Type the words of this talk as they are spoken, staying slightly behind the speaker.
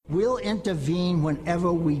We'll intervene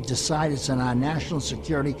whenever we decide it's in our national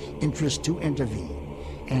security interest to intervene.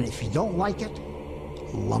 And if you don't like it,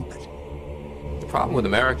 lump it. The problem with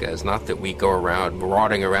America is not that we go around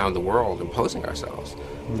marauding around the world imposing ourselves.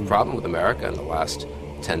 The problem with America in the last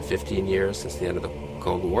 10, 15 years since the end of the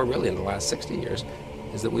Cold War, really in the last 60 years,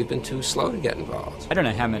 is that we've been too slow to get involved. I don't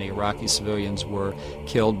know how many Iraqi civilians were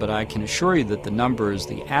killed, but I can assure you that the number is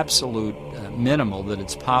the absolute minimal that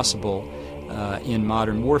it's possible in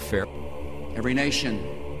modern warfare. Every nation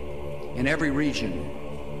in every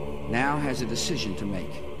region now has a decision to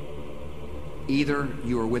make. Either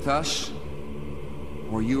you are with us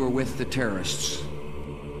or you are with the terrorists.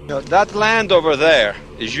 That land over there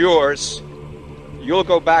is yours. You'll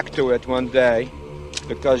go back to it one day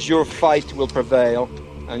because your fight will prevail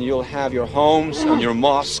and you'll have your homes and your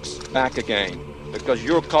mosques back again because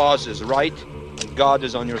your cause is right and God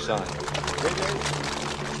is on your side.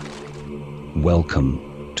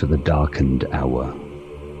 Welcome to the darkened hour.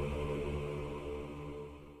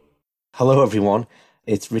 Hello everyone,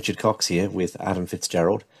 it's Richard Cox here with Adam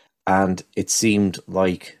Fitzgerald, and it seemed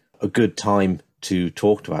like a good time to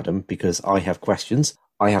talk to Adam because I have questions.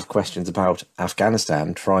 I have questions about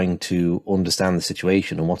Afghanistan, trying to understand the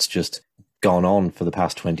situation and what's just gone on for the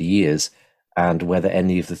past 20 years, and whether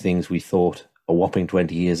any of the things we thought a whopping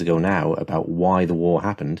 20 years ago now about why the war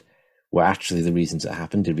happened were actually the reasons it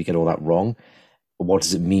happened. Did we get all that wrong? What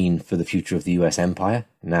does it mean for the future of the US empire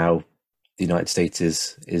now the United States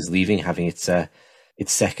is leaving, having its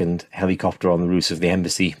second helicopter on the roof of the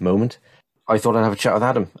embassy moment? I thought I'd have a chat with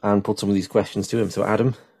Adam and put some of these questions to him. So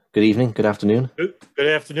Adam, good evening, good afternoon. Good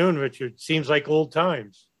afternoon, Richard. Seems like old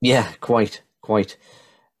times. Yeah, quite.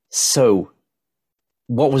 So,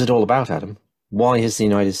 what was it all about, Adam? Why has the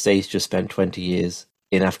United States just spent 20 years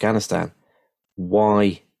in Afghanistan?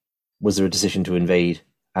 Why was there a decision to invade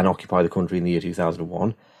and occupy the country in the year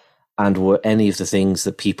 2001? And were any of the things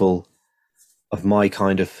that people of my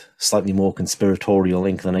kind of slightly more conspiratorial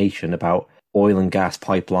inclination about oil and gas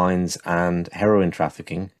pipelines and heroin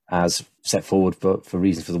trafficking as set forward for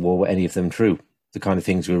reasons for the war, were any of them true? The kind of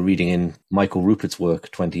things we were reading in Michael Rupert's work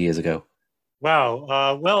 20 years ago.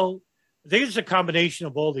 Wow. Well, I think it's a combination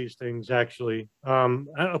of all these things, actually.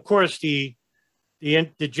 Of course, the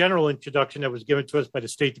general introduction that was given to us by the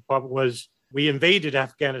State Department was we invaded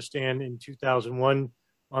Afghanistan in 2001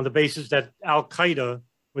 on the basis that Al-Qaeda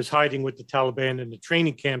was hiding with the Taliban in the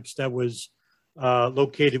training camps that was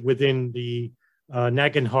located within the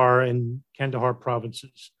Nangarhar and Kandahar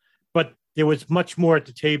provinces. But there was much more at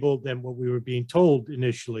the table than what we were being told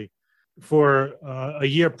initially. For a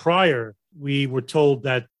year prior, we were told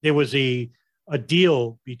that there was a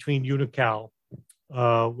deal between Unocal,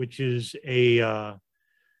 which is a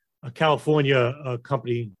California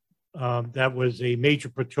company that was a major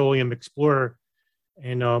petroleum explorer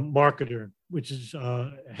and marketer, which is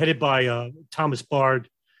headed by Thomas Bard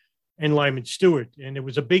and Lyman Stewart. And it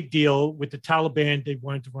was a big deal with the Taliban. They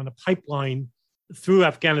wanted to run a pipeline through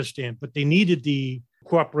Afghanistan, but they needed the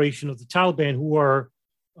cooperation of the Taliban, who are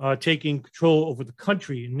taking control over the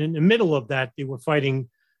country. And in the middle of that, they were fighting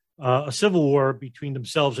a civil war between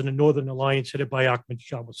themselves and the Northern Alliance headed by Ahmad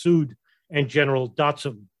Shah Massoud and General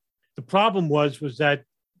Datsam. The problem was that,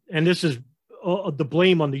 and this is the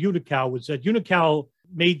blame on the Unocal, was that Unocal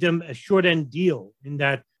made them a short end deal, in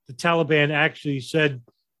that the Taliban actually said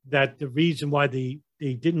that the reason why they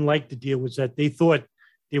didn't like the deal was that they thought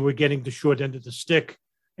they were getting the short end of the stick.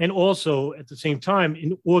 And also, at the same time,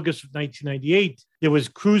 in August of 1998, there was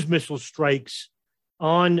cruise missile strikes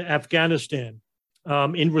on Afghanistan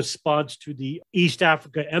in response to the East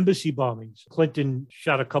Africa embassy bombings. Clinton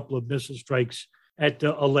shot a couple of missile strikes at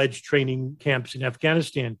the alleged training camps in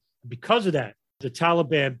Afghanistan. Because of that, the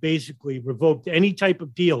Taliban basically revoked any type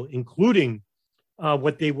of deal, including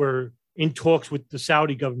what they were in talks with the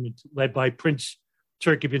Saudi government, led by Prince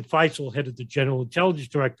Turki bin Faisal, head of the General Intelligence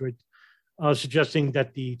Directorate, suggesting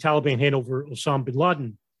that the Taliban hand over Osama bin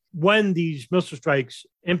Laden. When these missile strikes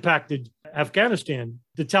impacted Afghanistan,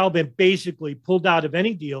 the Taliban basically pulled out of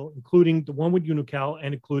any deal, including the one with Unocal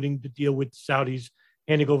and including the deal with the Saudis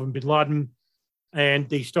handing over bin Laden, and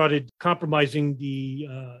they started compromising the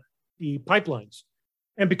pipelines.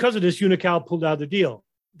 And because of this, Unocal pulled out of the deal.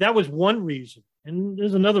 That was one reason. And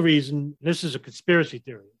there's another reason. This is a conspiracy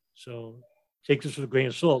theory, so take this with a grain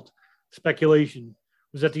of salt. Speculation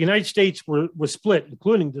was that the United States was split,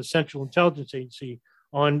 including the Central Intelligence Agency,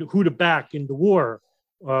 on who to back in the war.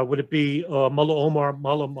 Would it be Mullah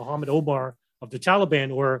Muhammad Omar of the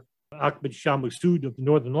Taliban or Ahmad Shah Massoud of the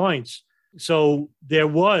Northern Alliance? So there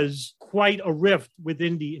was quite a rift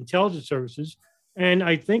within the intelligence services. And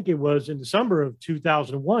I think it was in December of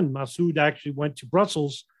 2001, Massoud actually went to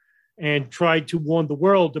Brussels and tried to warn the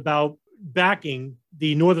world about backing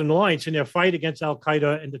the Northern Alliance in their fight against Al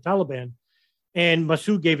Qaeda and the Taliban. And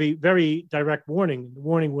Massoud gave a very direct warning. The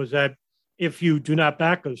warning was that if you do not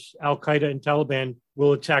back us, Al Qaeda and Taliban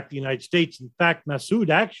will attack the United States. In fact, Massoud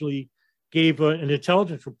actually gave an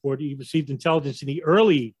intelligence report. He received intelligence in the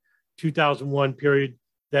early 2001 period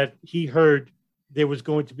that he heard there was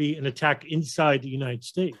going to be an attack inside the United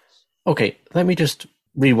States. Okay, let me just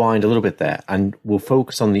rewind a little bit there, and we'll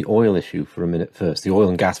focus on the oil issue for a minute first, the oil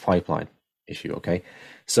and gas pipeline issue, okay?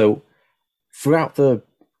 So throughout the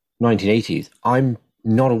 1980s, I'm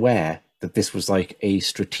not aware that this was like a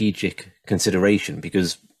strategic consideration,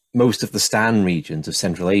 because most of the Stan regions of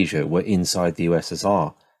Central Asia were inside the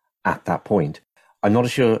USSR at that point. I'm not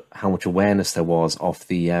sure how much awareness there was of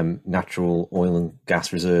the natural oil and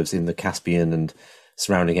gas reserves in the Caspian and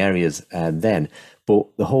surrounding areas then,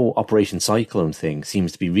 but the whole Operation Cyclone thing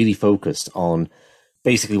seems to be really focused on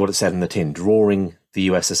basically what it said in the tin, drawing the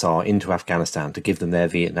USSR into Afghanistan to give them their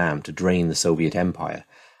Vietnam, to drain the Soviet Empire.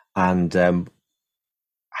 And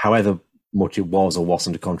however much it was or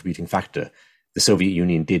wasn't a contributing factor, the Soviet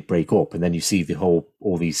Union did break up, and then you see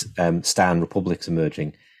all these Stan republics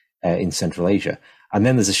emerging in Central Asia. And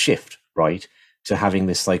then there's a shift, right, to having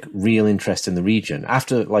this like real interest in the region.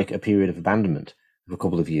 After like a period of abandonment of a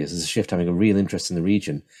couple of years, there's a shift having a real interest in the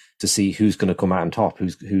region to see who's going to come out on top,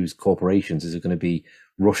 whose corporations. Is it going to be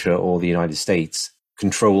Russia or the United States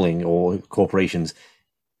controlling, or corporations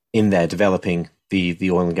in there developing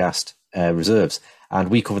the oil and gas reserves? And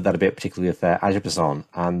we covered that a bit, particularly with Azerbaijan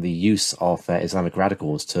and the use of Islamic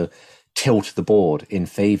radicals to tilt the board in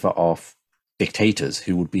favor of dictators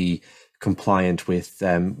who would be compliant with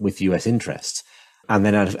US interests. And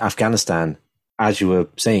then Afghanistan, as you were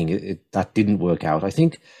saying, that didn't work out. I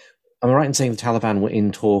think, am I right in saying the Taliban were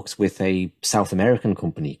in talks with a South American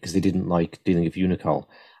company because they didn't like dealing with Unocal?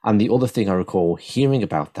 And the other thing I recall hearing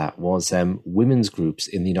about that was women's groups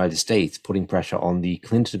in the United States putting pressure on the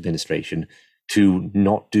Clinton administration to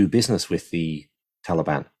not do business with the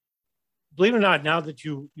Taliban. Believe it or not, now that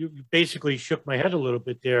you basically shook my head a little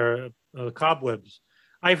bit there, cobwebs.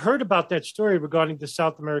 I've heard about that story regarding the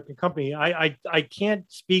South American company. I can't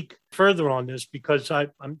speak further on this because I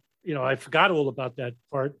forgot all about that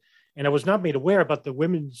part, and I was not made aware about the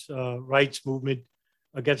women's rights movement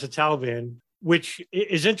against the Taliban, which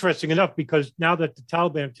is interesting enough because now that the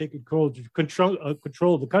Taliban have taken control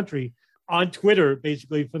of the country on Twitter,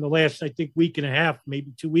 basically for the last, I think, week and a half,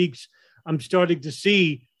 maybe 2 weeks, I'm starting to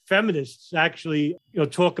see feminists actually,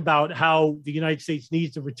 talk about how the United States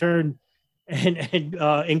needs to return and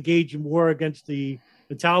engage in war against the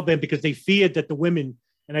Taliban because they feared that the women,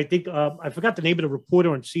 and I think I forgot the name of the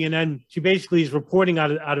reporter on CNN. She basically is reporting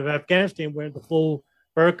out of Afghanistan wearing the full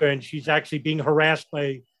burqa, and she's actually being harassed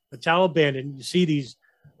by the Taliban. And you see these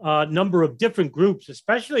number of different groups,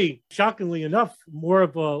 especially shockingly enough, more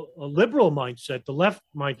of a liberal mindset, the left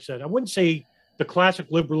mindset. I wouldn't say the classic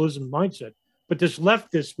liberalism mindset, but this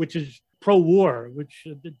leftist, which is pro-war, which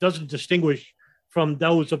doesn't distinguish from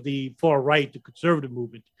those of the far right, the conservative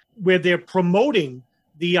movement, where they're promoting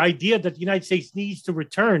the idea that the United States needs to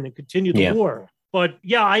return and continue the war. But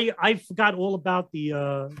yeah, I forgot all about the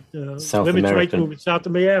women's rights movement, South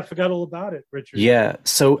America. Yeah, I forgot all about it, Richard. Yeah,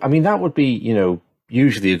 so I mean that would be,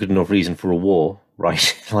 usually a good enough reason for a war,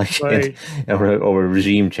 right? Right. Or a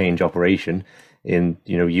regime change operation in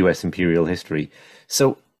U.S. imperial history.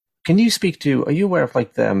 So, can you speak to? Are you aware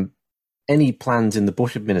of any plans in the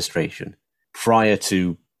Bush administration prior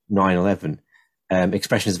to 9/11,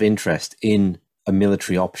 expressions of interest in a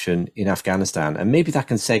military option in Afghanistan? And maybe that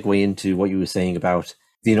can segue into what you were saying about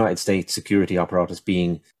the United States security apparatus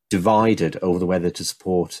being divided over whether to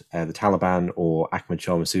support the Taliban or Ahmad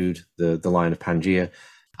Shah Massoud, the Lion of Panjshir.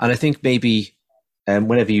 And I think maybe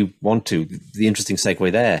whenever you want to, the interesting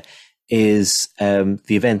segue there is the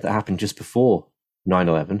event that happened just before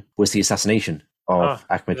 9/11 was the assassination of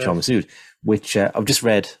Ahmad Shah Massoud, which I've just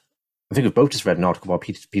read. I think we've both just read an article by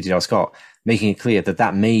Peter Dale Scott making it clear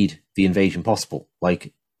that made the invasion possible.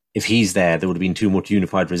 Like, if he's there would have been too much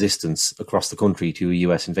unified resistance across the country to a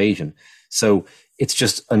US invasion. So it's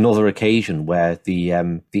just another occasion where the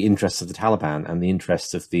interests of the Taliban and the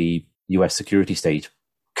interests of the US security state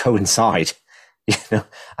coincide,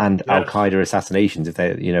 and Al Qaeda assassinations, if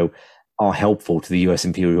they, are helpful to the US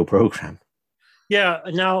imperial program. Yeah.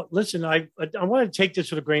 Now, listen, I want to take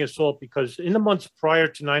this with a grain of salt because in the months prior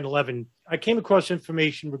to 9/11, I came across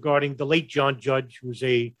information regarding the late John Judge, who was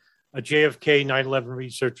a JFK 9/11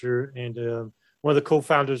 researcher and one of the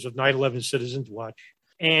co-founders of 9/11 Citizens Watch.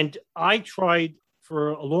 And I tried for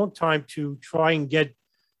a long time to try and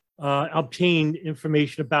obtain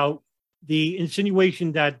information about the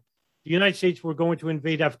insinuation that the United States were going to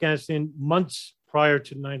invade Afghanistan months prior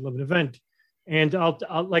to the 9/11 event. And I'll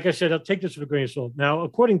like I said, I'll take this with a grain of salt. Now,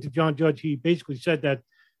 according to John Judge, he basically said that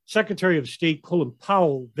Secretary of State Colin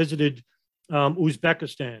Powell visited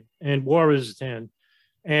Uzbekistan and Waziristan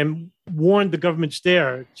and warned the governments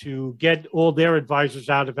there to get all their advisors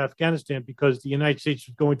out of Afghanistan because the United States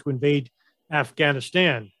was going to invade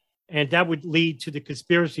Afghanistan. And that would lead to the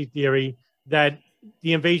conspiracy theory that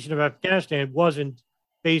the invasion of Afghanistan wasn't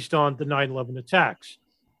based on the 9/11 attacks.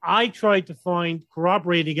 I tried to find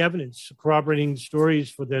corroborating evidence, corroborating stories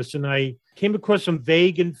for this, and I came across some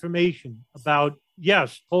vague information about,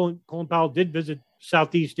 yes, Colin Powell did visit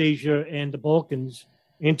Southeast Asia and the Balkans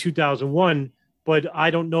in 2001, but I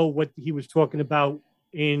don't know what he was talking about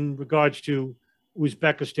in regards to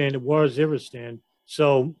Uzbekistan and Waziristan.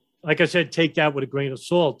 So, like I said, take that with a grain of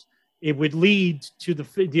salt. It would lead to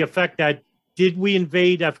the effect that, did we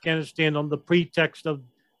invade Afghanistan on the pretext of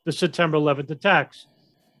the September 11th attacks?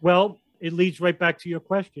 Well, it leads right back to your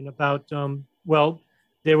question about,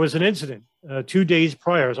 there was an incident 2 days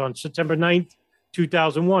prior, on September 9th,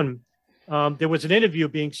 2001. There was an interview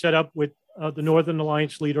being set up with the Northern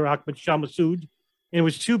Alliance leader, Ahmed Shah Massoud. And it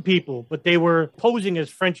was two people, but they were posing as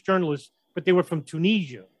French journalists, but they were from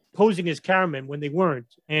Tunisia, posing as cameramen when they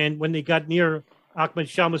weren't. And when they got near Ahmed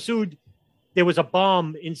Shah Massoud, there was a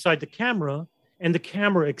bomb inside the camera, and the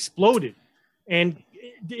camera exploded. And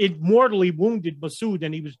it mortally wounded Massoud,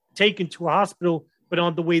 and he was taken to a hospital, but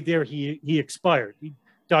on the way there, he expired. He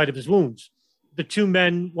died of his wounds. The two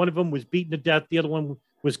men, one of them was beaten to death. The other one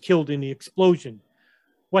was killed in the explosion.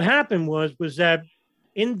 What happened was that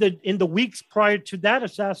in the weeks prior to that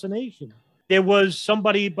assassination, there was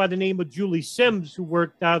somebody by the name of Julie Sims who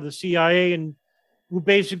worked out of the CIA and who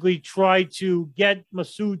basically tried to get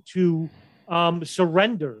Massoud to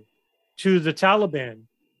surrender to the Taliban,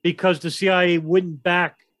 because the CIA wouldn't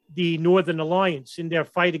back the Northern Alliance in their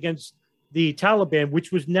fight against the Taliban,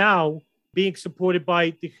 which was now being supported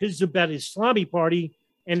by the Hizb al-Islami party,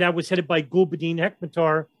 and that was headed by Gulbuddin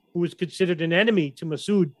Hekmatyar, who was considered an enemy to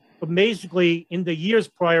Massoud. But basically, in the years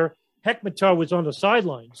prior, Hekmatyar was on the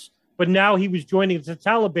sidelines, but now he was joining the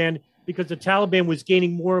Taliban because the Taliban was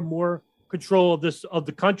gaining more and more control of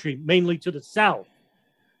the country, mainly to the south.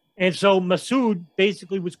 And so Massoud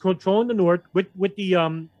basically was controlling the north with the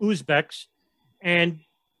Uzbeks and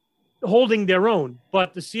holding their own.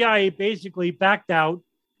 But the CIA basically backed out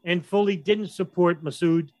and fully didn't support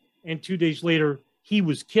Massoud. And 2 days later, he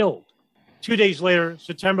was killed. 2 days later,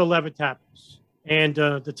 September 11th happens. And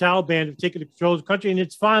the Taliban have taken control of the country. And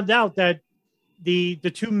it's found out that the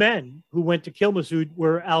two men who went to kill Massoud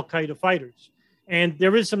were al-Qaeda fighters. And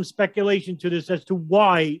there is some speculation to this as to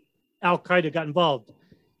why al-Qaeda got involved.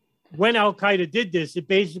 When al-Qaeda did this, it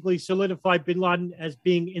basically solidified bin Laden as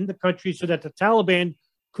being in the country so that the Taliban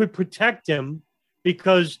could protect him,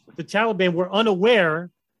 because the Taliban were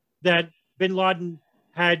unaware that bin Laden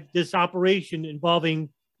had this operation involving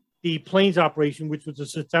the planes operation, which was the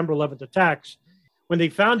September 11th attacks. When they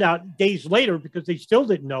found out days later, because they still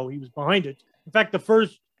didn't know he was behind it. In fact, the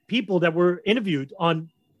first people that were interviewed on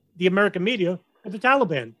the American media were the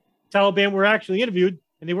Taliban. Taliban were actually interviewed,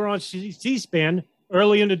 and they were on C-SPAN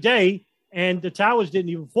early in the day, and the towers didn't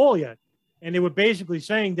even fall yet. And they were basically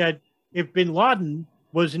saying that if bin Laden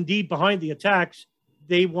was indeed behind the attacks,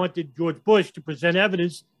 they wanted George Bush to present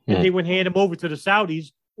evidence, and they would hand him over to the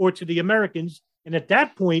Saudis or to the Americans. And at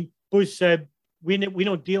that point, Bush said, we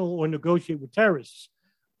don't deal or negotiate with terrorists.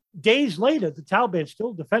 Days later, the Taliban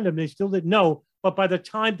still defended him. They still didn't know. But by the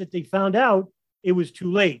time that they found out, it was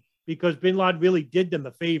too late, because bin Laden really did them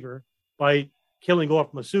a favor by killing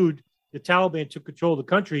off Massoud. The Taliban took control of the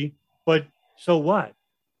country, but so what?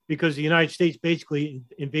 Because the United States basically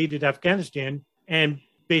invaded Afghanistan and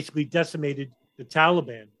basically decimated the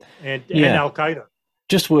Taliban and al-Qaeda.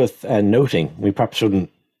 Just worth noting, we perhaps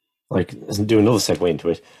shouldn't do another segue into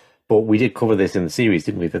it, but we did cover this in the series,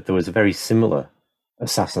 didn't we? That there was a very similar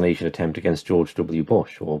assassination attempt against George W.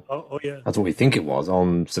 Bush, or that's what we think it was,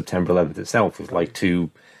 on September 11th itself, with like two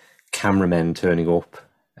cameramen turning up,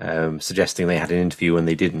 suggesting they had an interview and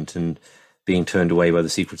they didn't, and being turned away by the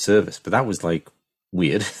Secret Service. But that was like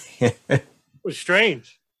weird. It was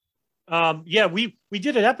strange. We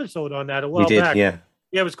did an episode on that a while back.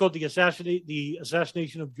 Yeah, it was called the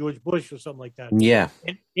assassination of George Bush or something like that. Yeah.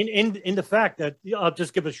 And in the fact that, I'll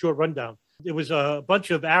just give a short rundown. There was a bunch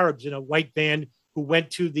of Arabs in a white van who went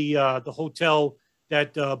to the hotel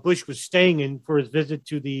that Bush was staying in for his visit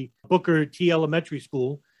to the Booker T Elementary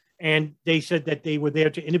School. And they said that they were there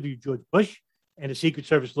to interview George Bush. And the Secret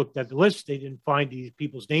Service looked at the list. They didn't find these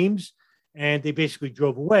people's names. And they basically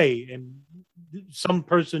drove away. And some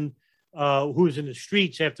person who was in the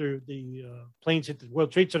streets after the planes hit the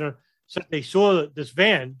World Trade Center, said they saw this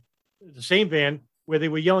van, the same van, where they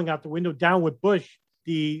were yelling out the window, "Down with Bush."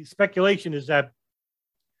 The speculation is that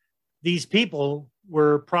these people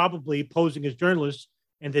were probably posing as journalists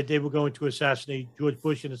and that they were going to assassinate George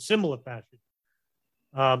Bush in a similar fashion.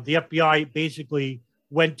 The FBI basically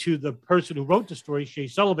went to the person who wrote the story, Shea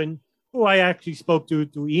Sullivan, who I actually spoke to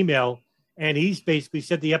through email, and he's basically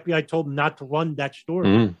said the FBI told him not to run that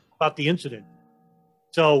story about the incident.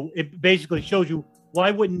 So it basically shows you,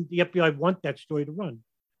 why wouldn't the FBI want that story to run?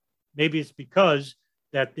 Maybe it's because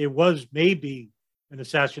that there was maybe an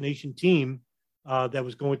assassination team that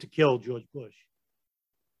was going to kill George Bush.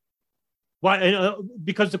 Why?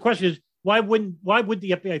 Because the question is, why would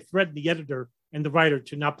the FBI threaten the editor and the writer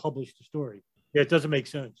to not publish the story? Yeah, it doesn't make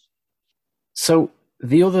sense. So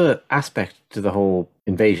the other aspect to the whole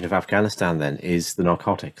invasion of Afghanistan then is the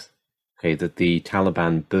narcotics. Okay, that the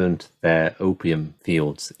Taliban burnt their opium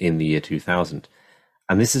fields in the year 2000.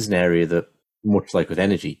 And this is an area that, much like with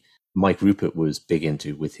energy, Mike Rupert was big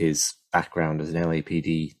into with his background as an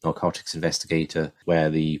LAPD narcotics investigator, where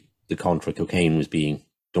the Contra cocaine was being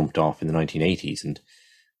dumped off in the 1980s. And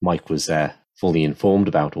Mike was fully informed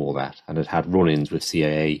about all that and had run-ins with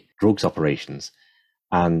CIA drugs operations.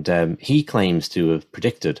 And he claims to have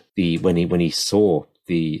predicted when he saw on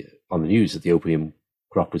the news that the opium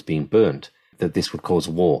crop was being burnt, that this would cause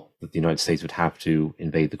a war, that the United States would have to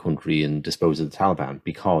invade the country and dispose of the Taliban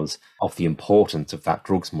because of the importance of that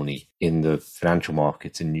drugs money in the financial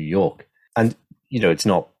markets in New York. And, it's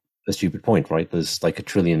not a stupid point, right? There's like $1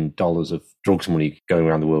 trillion of drugs money going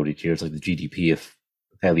around the world each year. It's like the GDP of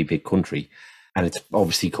a fairly big country. And it's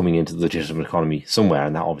obviously coming into the legitimate economy somewhere,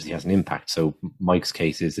 and that obviously has an impact. So Mike's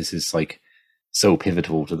case is this is like so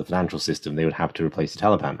pivotal to the financial system, they would have to replace the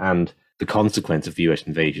Taliban. And the consequence of the US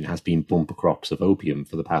invasion has been bumper crops of opium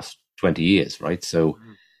for the past 20 years, right? So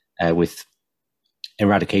with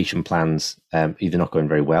eradication plans either not going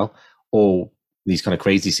very well, or these kind of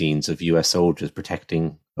crazy scenes of US soldiers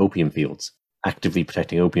protecting opium fields, actively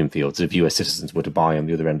protecting opium fields. If US citizens were to buy on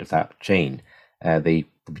the other end of that chain, they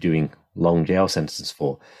would be doing long jail sentences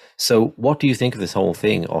for. So what do you think of this whole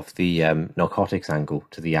thing of the narcotics angle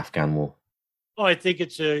to the Afghan war? Well, I think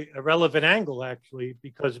it's a relevant angle, actually,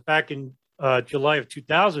 because back in July of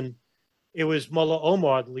 2000, it was Mullah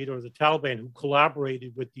Omar, the leader of the Taliban, who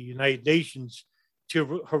collaborated with the United Nations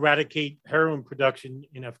to eradicate heroin production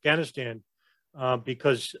in Afghanistan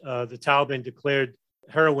because the Taliban declared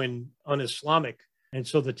heroin un-Islamic. And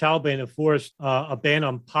so the Taliban enforced a ban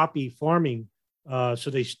on poppy farming. So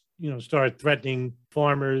they started threatening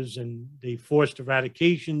farmers, and they forced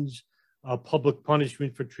eradications, public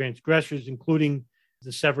punishment for transgressors, including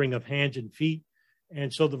the severing of hands and feet.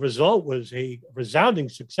 And so the result was a resounding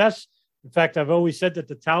success. In fact, I've always said that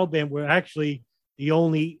the Taliban were actually the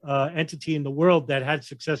only entity in the world that had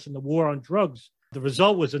success in the war on drugs. The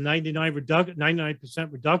result was a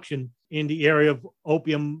 99% reduction in the area of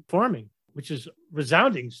opium farming, which is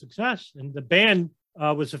resounding success. And the ban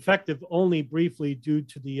was effective only briefly due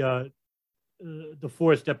to the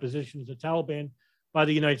forced deposition of the Taliban by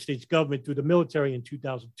the United States government through the military in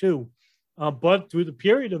 2002. But through the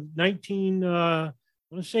period of I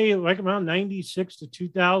want to say like around 96 to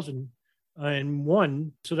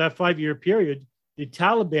 2001, so that 5-year period, the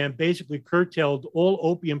Taliban basically curtailed all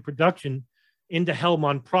opium production in the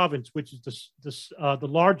Helmand province, which is the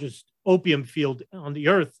largest opium field on the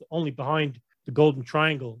earth, only behind the Golden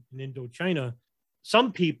Triangle in Indochina.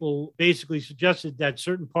 Some people basically suggested that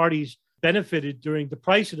certain parties benefited during the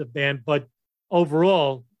price of the ban, but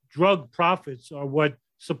overall, drug profits are what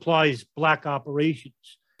supplies black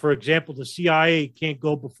operations. For example, the CIA can't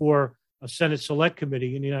go before a Senate Select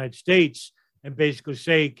Committee in the United States and basically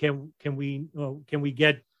say, can we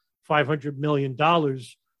get $500 million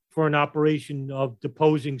for an operation of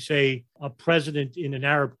deposing, say, a president in an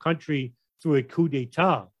Arab country through a coup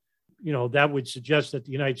d'etat? That would suggest that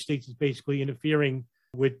the United States is basically interfering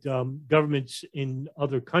with governments in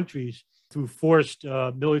other countries through forced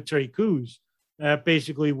military coups. That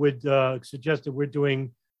basically would suggest that we're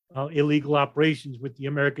doing illegal operations with the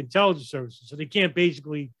American intelligence services. So they can't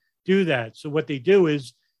basically do that. So what they do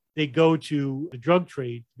is they go to the drug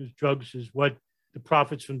trade, because drugs is what the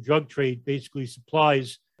profits from drug trade basically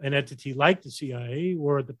supplies an entity like the CIA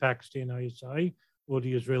or the Pakistan ISI or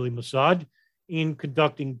the Israeli Mossad in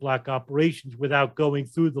conducting black operations without going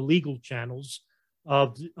through the legal channels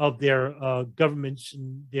of their governments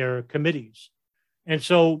and their committees. And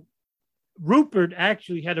so Rupert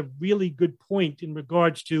actually had a really good point in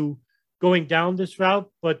regards to going down this route,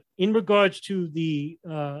 but in regards to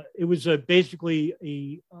it was basically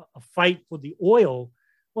a fight for the oil.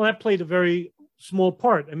 Well, that played a very small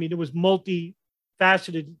part. I mean, there was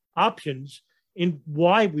multifaceted options in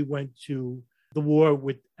why we went to the war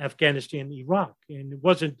with Afghanistan and Iraq. And it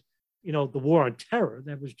wasn't, the war on terror.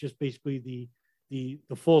 That was just basically the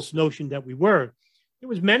false notion that we were. There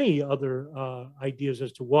was many other ideas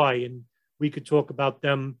as to why, and we could talk about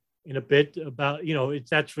them in a bit. About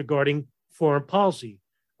that's regarding foreign policy,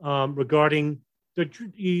 regarding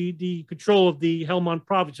the control of the Helmand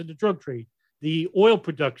province and the drug trade, the oil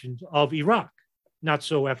production of Iraq, not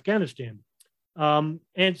so Afghanistan,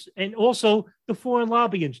 and also the foreign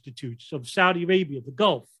lobby institutes of Saudi Arabia, the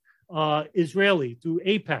Gulf, Israeli through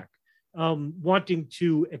AIPAC, wanting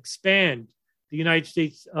to expand the United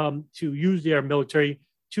States to use their military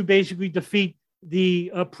to basically defeat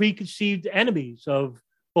the preconceived enemies of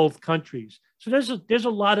both countries. So there's a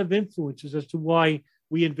lot of influences as to why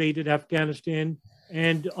we invaded Afghanistan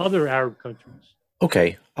and other Arab countries.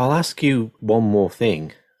 Okay, I'll ask you one more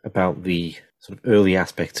thing about the sort of early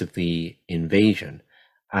aspects of the invasion,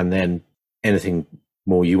 and then anything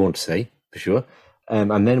more you want to say, for sure.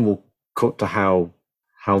 And then we'll cut to how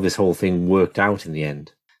this whole thing worked out in the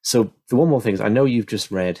end. So the one more thing is, I know you've just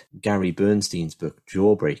read Gary Bernstein's book,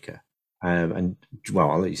 Jawbreaker. And,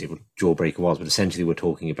 well, I'll let you say what Jawbreaker was, but essentially we're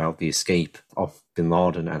talking about the escape of bin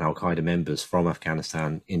Laden and al-Qaeda members from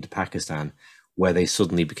Afghanistan into Pakistan, where they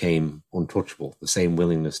suddenly became untouchable. The same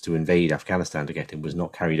willingness to invade Afghanistan to get him was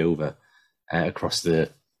not carried over across the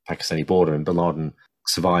Pakistani border, and bin Laden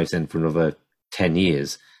survives then for another 10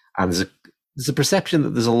 years. And there's a perception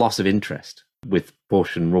that there's a loss of interest, with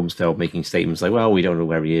Bush and Rumsfeld making statements like, well, we don't know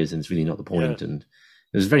where he is and it's really not the point. Yeah. And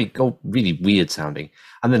it was really weird sounding.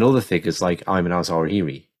 And then other figures like Ayman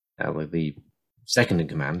al-Zawahiri, the second in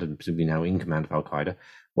command and presumably now in command of al-Qaeda.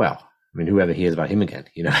 Well, I mean, whoever hears about him again,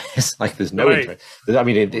 it's like there's no interest. I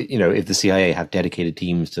mean, if the CIA have dedicated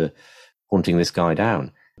teams to hunting this guy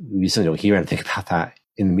down, you certainly don't hear anything about that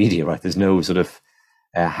in the media, right? There's no sort of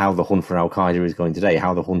how the hunt for al-Qaeda is going today,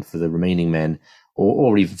 how the hunt for the remaining men,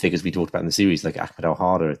 or even figures we talked about in the series, like Ahmed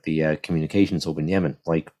al-Hada at the communications hub in Yemen.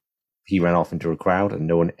 Like, he ran off into a crowd and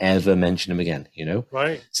no one ever mentioned him again,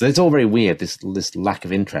 Right. So it's all very weird, this lack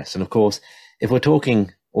of interest. And of course, if we're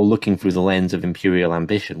talking or looking through the lens of imperial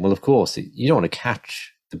ambition, well, of course, you don't want to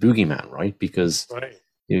catch the boogeyman, right? Because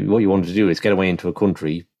what you want to do is get away into a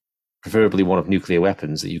country, preferably one of nuclear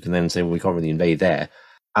weapons, that you can then say, well, we can't really invade there,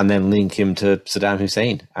 and then link him to Saddam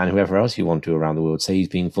Hussein and whoever else you want to around the world, say he's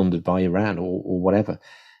being funded by Iran or whatever.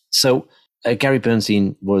 So Gary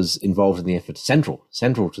Bernstein was involved in the effort, central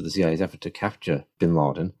to the CIA's effort to capture bin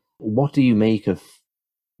Laden. What do you make of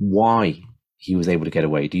why he was able to get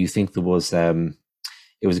away? Do you think there was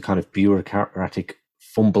it was a kind of bureaucratic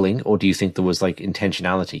fumbling, or do you think there was like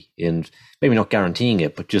intentionality in maybe not guaranteeing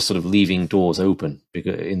it, but just sort of leaving doors open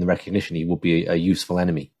because in the recognition he would be a useful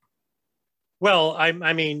enemy? Well,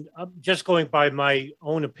 I mean, just going by my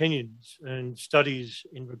own opinions and studies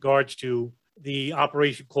in regards to the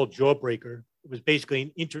operation called Jawbreaker, it was basically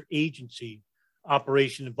an interagency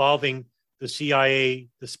operation involving the CIA,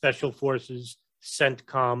 the Special Forces,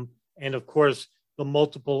 CENTCOM, and of course, the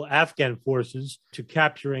multiple Afghan forces to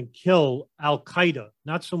capture and kill al-Qaeda,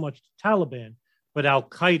 not so much the Taliban, but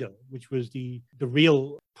al-Qaeda, which was the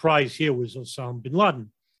real prize here was Osama bin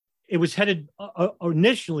Laden. It was headed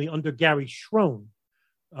initially under Gary Schroen,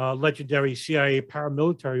 legendary CIA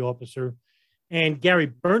paramilitary officer, and Gary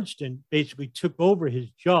Bernstein basically took over his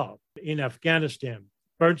job in Afghanistan.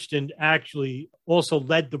 Bernstein actually also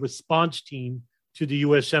led the response team to the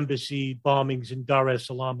U.S. Embassy bombings in Dar es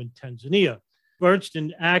Salaam in Tanzania.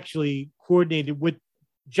 Bernstein actually coordinated with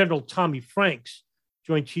General Tommy Franks,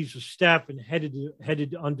 Joint Chiefs of Staff, and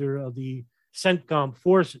headed under the CENTCOM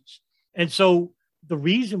forces. And so the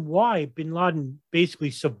reason why bin Laden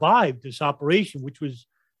basically survived this operation, which was,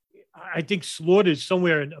 I think, slaughtered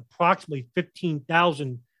somewhere in approximately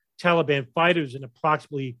 15,000 Taliban fighters and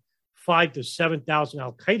approximately 5,000 to 7,000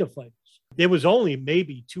 al-Qaeda fighters. There was only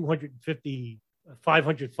maybe 250,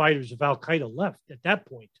 500 fighters of al-Qaeda left at that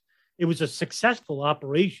point. It was a successful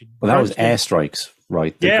operation. Well, that was airstrikes,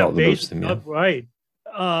 right? They got the most of them, yeah. Right.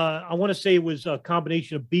 I want to say it was a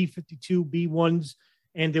combination of B-52, B-1s,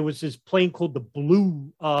 and there was this plane called the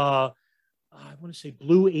Blue, I want to say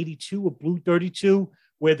Blue 82 or Blue 32,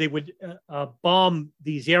 where they would bomb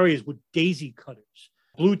these areas with daisy cutters.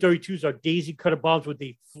 Blue 32s are daisy cutter bombs where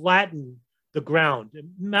they flatten the ground.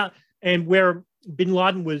 And where bin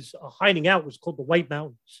Laden was hiding out was called the White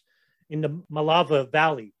Mountains in the Malava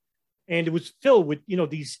Valley. And it was filled with,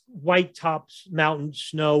 these white tops, mountains,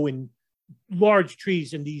 snow, and large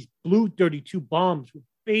trees. And these Blue 32 bombs would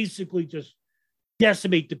basically just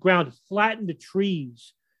decimate the ground, flatten the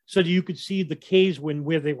trees so that you could see the caves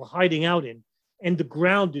where they were hiding out in. And the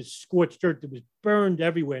ground is scorched earth. It was burned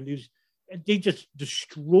everywhere. And they just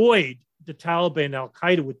destroyed the Taliban and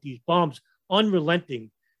Al-Qaeda with these bombs,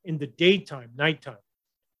 unrelenting in the daytime, nighttime.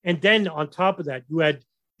 And then on top of that, you had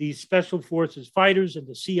these special forces fighters and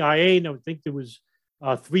the CIA. And I would think there was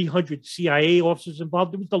 300 CIA officers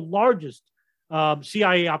involved. It was the largest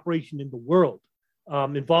CIA operation in the world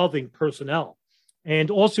involving personnel.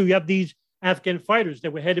 And also you have these Afghan fighters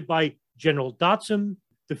that were headed by General Datsam,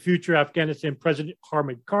 the future Afghanistan President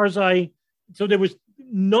Hamid Karzai. So there was a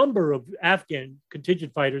number of Afghan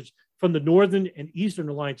contingent fighters from the Northern and Eastern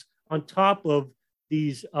Alliance on top of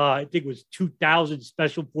these, I think it was 2,000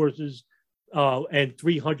 special forces and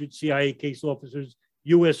 300 CIA case officers,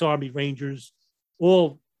 U.S. Army Rangers,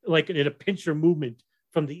 all like in a pincer movement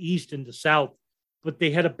from the East and the South, but they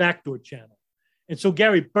had a backdoor channel. And so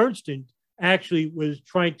Gary Bernstein actually was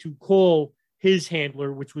trying to call his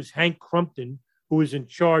handler, which was Hank Crumpton, who was in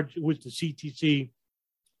charge, who was the CTC,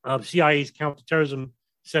 CIA's counterterrorism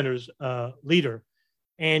center's leader.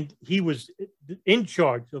 And he was in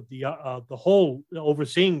charge of the whole,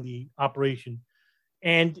 overseeing the operation.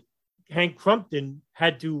 And Hank Crumpton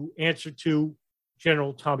had to answer to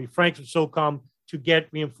General Tommy Franks of SOCOM to get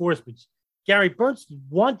reinforcements. Gary Bernstein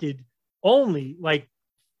wanted only like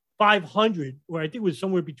 500, or I think it was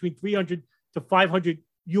somewhere between 300 to 500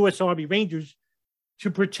 U.S. Army Rangers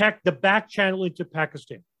to protect the back channel into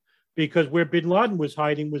Pakistan, because where bin Laden was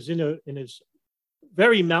hiding was in a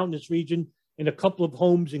very mountainous region in a couple of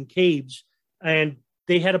homes and caves, and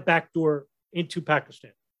they had a back door into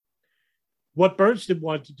Pakistan. What Bernstein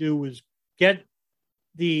wanted to do was get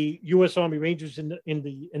the U.S. Army Rangers in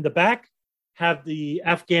the back, have the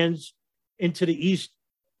Afghans into the east,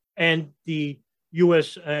 and the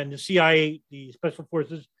U.S. and the CIA, the special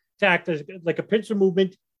forces, to act as like a pincer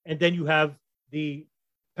movement, and then you have the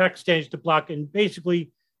Pakistanis to block. And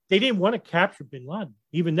basically, they didn't want to capture bin Laden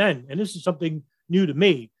even then. And this is something new to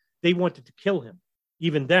me. They wanted to kill him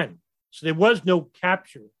even then. So there was no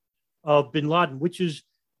capture of bin Laden, which is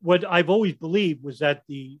what I've always believed was that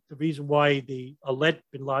the reason why they let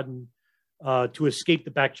bin Laden to escape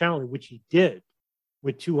the back channel, which he did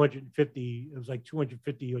with 250, it was like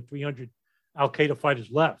 250 or 300 Al-Qaeda fighters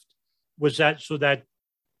left, was that so that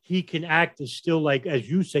he can act as still, like, as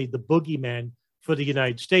you say, the boogeyman for the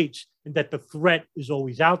United States, and that the threat is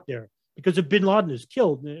always out there. Because if bin Laden is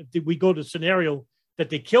killed, if we go to a scenario that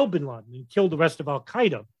they kill bin Laden and kill the rest of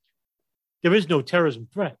Al-Qaeda, there is no terrorism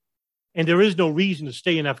threat. And there is no reason to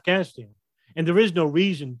stay in Afghanistan. And there is no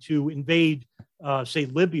reason to invade, say,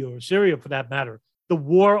 Libya or Syria, for that matter. The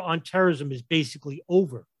war on terrorism is basically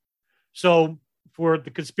over. So for the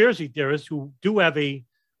conspiracy theorists who do have a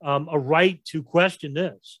right to question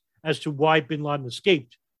this as to why bin Laden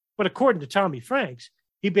escaped, but according to Tommy Franks,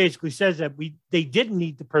 he basically says that they didn't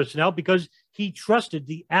need the personnel because he trusted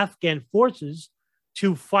the Afghan forces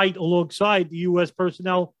to fight alongside the U.S.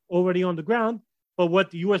 personnel already on the ground. But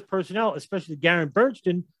what the U.S. personnel, especially Gary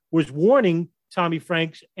Bernstein, was warning Tommy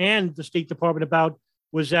Franks and the State Department about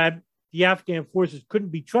was that the Afghan forces couldn't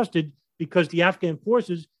be trusted because the Afghan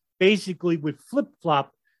forces basically would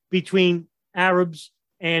flip-flop between Arabs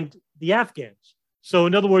and the Afghans. So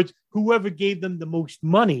in other words, whoever gave them the most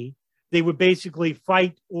money, they would basically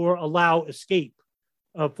fight or allow escape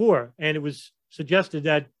for. And it was suggested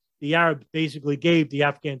that the Arabs basically gave the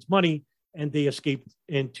Afghans money and they escaped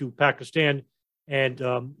into Pakistan.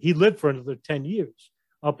 And he lived for another 10 years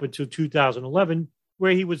up until 2011,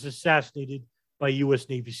 where he was assassinated by U.S.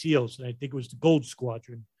 Navy SEALs. And I think it was the Gold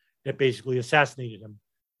Squadron that basically assassinated him.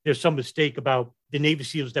 There's some mistake about the Navy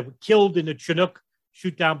SEALs that were killed in the Chinook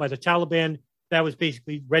shoot down by the Taliban. That was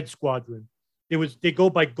basically Red Squadron. They go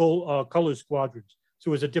by color squadrons. So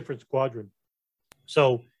it was a different squadron.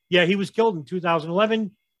 So, yeah, he was killed in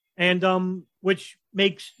 2011, and which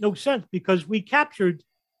makes no sense because we captured,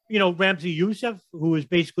 Ramzi Youssef, who was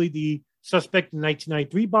basically the suspect in the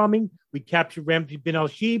 1993 bombing. We captured Ramzi bin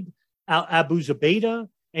al-Shibh, Abu Zubaydah,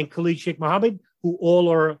 and Khalid Sheikh Mohammed, who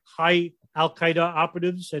all are high Al-Qaeda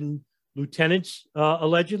operatives and lieutenants,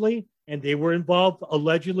 allegedly, and they were involved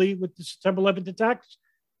allegedly with the September 11th attacks.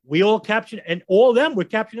 We all captured, and all of them were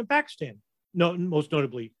captured in Pakistan, most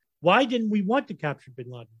notably. Why didn't we want to capture bin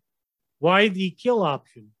Laden? Why the kill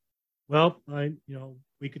option? Well,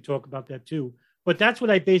 we could talk about that too. But that's what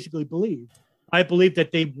I basically believe. I believe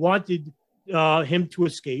that they wanted him to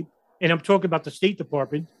escape, and I'm talking about the State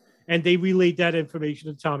Department, and they relayed that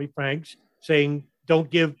information to Tommy Franks, saying, don't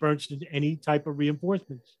give Bernstein any type of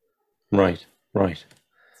reinforcements. Right.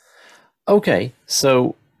 Okay,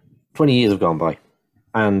 so 20 years have gone by,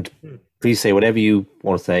 and please say whatever you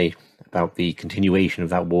want to say about the continuation of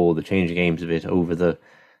that war, the changing aims of it over the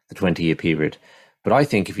 20-year period. But I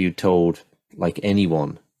think if you told like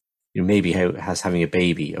anyone, maybe having a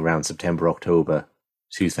baby around September, October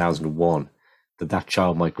 2001, that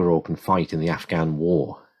child might grow up and fight in the Afghan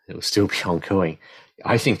war, it will still be ongoing.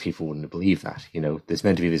 I think people wouldn't believe that. There's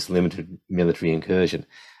meant to be this limited military incursion,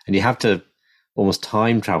 and you have to almost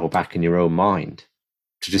time travel back in your own mind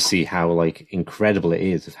to just see how incredible it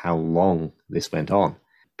is of how long this went on.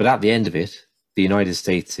 But at the end of it, the United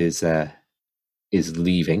States is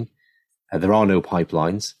leaving. There are no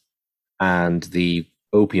pipelines, and the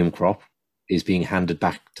opium crop is being handed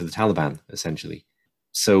back to the Taliban, essentially.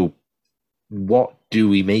 So what do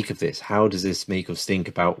we make of this? How does this make us think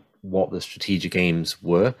about what the strategic aims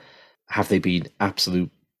were? Have they been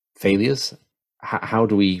absolute failures? How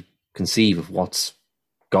do we conceive of what's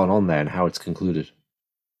gone on there and how it's concluded?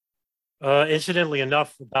 Incidentally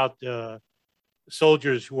enough, about the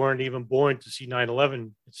soldiers who weren't even born to see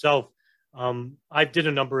 9/11 itself, I did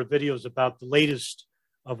a number of videos about the latest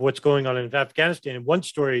of what's going on in Afghanistan. And one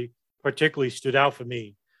story particularly stood out for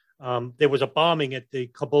me. There was a bombing at the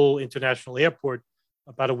Kabul International Airport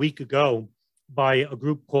about a week ago by a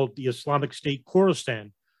group called the Islamic State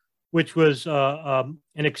Khorasan, which was an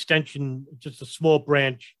extension, just a small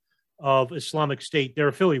branch of Islamic State. They're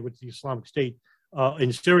affiliated with the Islamic State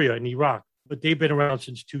in Syria and Iraq, but they've been around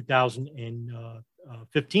since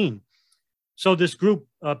 2015. So this group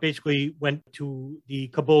basically went to the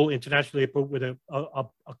Kabul International Airport with a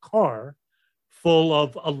car full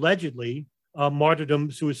of allegedly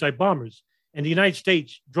martyrdom suicide bombers. And the United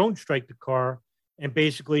States drone strike the car, and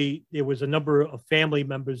basically there was a number of family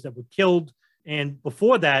members that were killed. And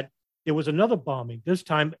before that, there was another bombing, this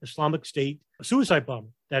time Islamic State, a suicide bomber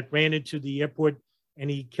that ran into the airport, and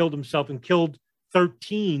he killed himself and killed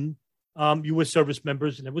 13 U.S. service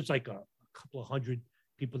members. And it was like a couple of hundred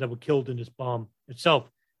people that were killed in this bomb itself.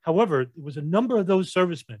 However, there was a number of those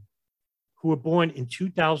servicemen who were born in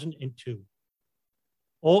 2002,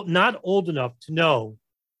 not old enough to know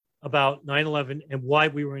about 9/11 and why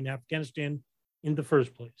we were in Afghanistan in the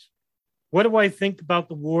first place. What do I think about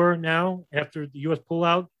the war now after the U.S.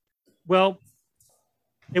 pullout? Well,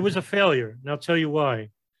 it was a failure, and I'll tell you why.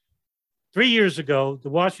 3 years ago, the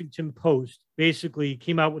Washington Post basically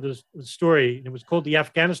came out with a story, and it was called the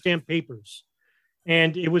Afghanistan Papers.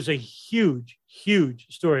 And it was a huge, huge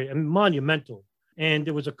story and monumental. And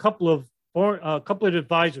there was a couple of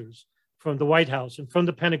advisors from the White House and from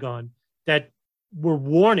the Pentagon that were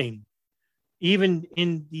warning, even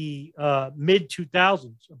in the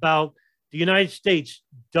mid-2000s, about the United States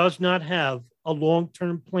does not have a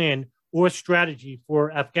long-term plan or strategy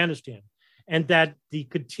for Afghanistan, and that the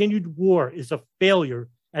continued war is a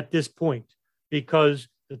failure at this point because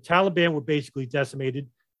the Taliban were basically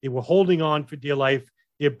decimated. They were holding on for dear life.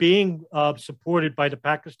 They're being supported by the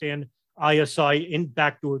Pakistan ISI in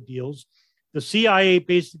backdoor deals. The CIA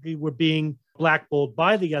basically were being blackballed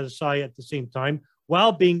by the ISI at the same time,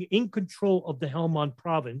 while being in control of the Helmand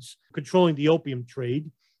province, controlling the opium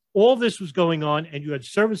trade. All this was going on, and you had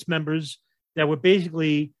service members that were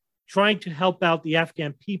basically trying to help out the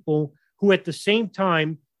Afghan people, who at the same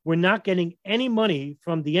time were not getting any money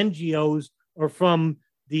from the NGOs or from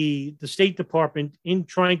the State Department in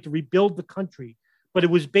trying to rebuild the country. But it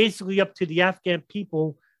was basically up to the Afghan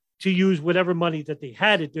people to use whatever money that they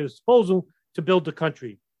had at their disposal to build the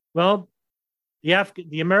country. Well,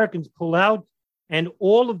 the Americans pull out, and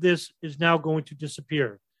all of this is now going to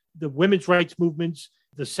disappear. The women's rights movements,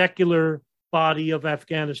 the secular body of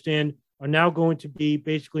Afghanistan are now going to be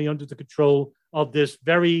basically under the control of this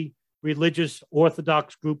very religious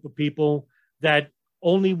Orthodox group of people that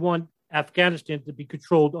only want Afghanistan to be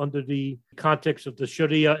controlled under the context of the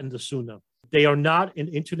Sharia and the Sunnah. They are not an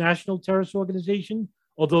international terrorist organization,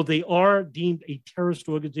 although they are deemed a terrorist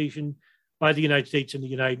organization by the United States and the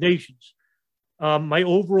United Nations. My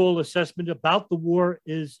overall assessment about the war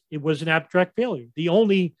is it was an abstract failure.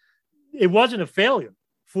 It wasn't a failure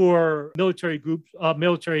for military groups,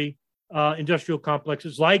 industrial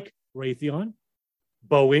complexes like Raytheon,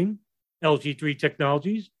 Boeing, LG3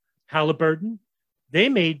 Technologies, Halliburton. They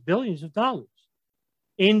made billions of dollars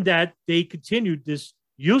in that they continued this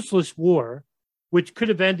useless war, which could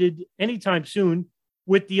have ended anytime soon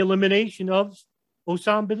with the elimination of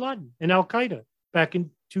Osama bin Laden and Al Qaeda back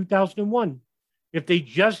in 2001. If they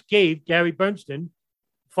just gave Gary Bernstein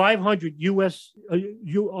 500 U.S.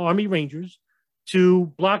 Army Rangers to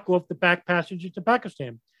block off the back passage to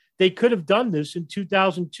Pakistan, they could have done this in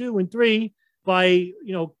 2002 and 2003 by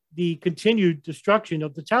the continued destruction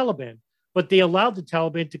of the Taliban. But they allowed the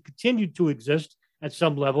Taliban to continue to exist at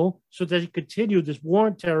some level so that they continue this war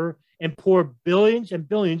on terror and pour billions and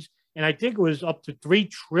billions and I think it was up to $3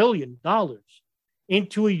 trillion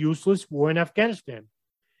into a useless war in Afghanistan.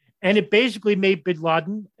 And it basically made bin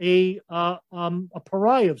Laden a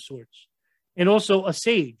pariah of sorts, and also a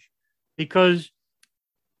sage, because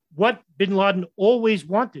what bin Laden always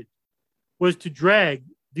wanted was to drag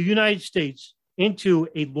the United States into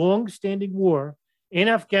a long-standing war in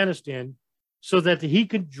Afghanistan so that he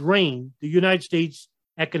could drain the United States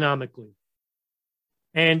economically.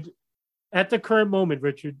 And at the current moment,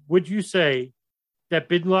 Richard, would you say that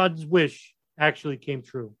bin Laden's wish actually came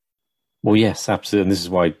true? Well, yes, absolutely. And this is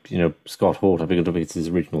why, Scott Hort, I think it's his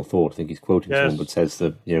original thought. I think he's quoting someone, but says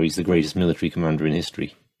that, he's the greatest military commander in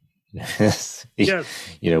history. Yes.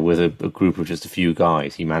 With a group of just a few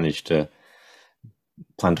guys, he managed to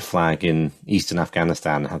plant a flag in eastern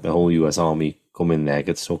Afghanistan, have the whole US Army come in there,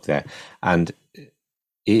 get stuck there. And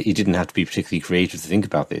it didn't have to be particularly creative to think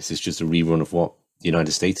about this. It's just a rerun of what the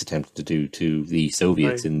United States attempted to do to the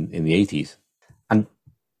Soviets in the 80s. And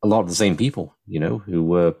a lot of the same people, who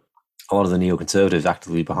were a lot of the neoconservatives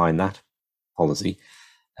actively behind that policy,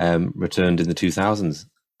 returned in the 2000s.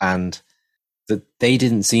 And that they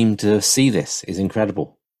didn't seem to see this is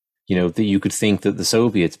incredible. That you could think that the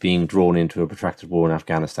Soviets being drawn into a protracted war in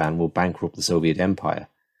Afghanistan will bankrupt the Soviet Empire.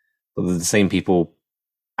 But the same people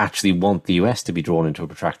actually want the US to be drawn into a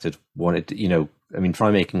protracted war.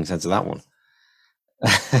 Try making sense of that one.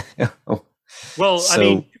 Well,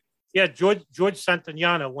 George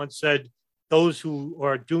Santayana once said, those who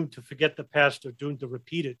are doomed to forget the past are doomed to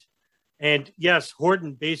repeat it. And yes,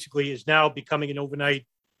 Horton basically is now becoming an overnight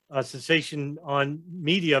sensation on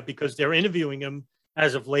media because they're interviewing him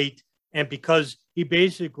as of late, and because he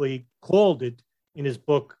basically called it in his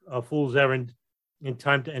book, Fool's Errand, in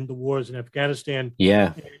Time to End the Wars in Afghanistan.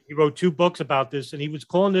 Yeah. He wrote 2 books about this, and he was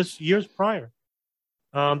calling this years prior.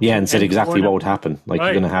 And said exactly what would happen. Like,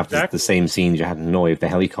 you're going to have the same scenes you had in Hanoi of the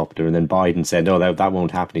helicopter, and then Biden said, "Oh, that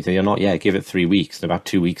won't happen." He said, "You're not yet. Give it 3 weeks." And about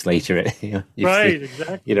 2 weeks later,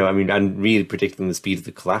 exactly. And really predicting the speed of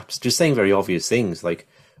the collapse, just saying very obvious things like,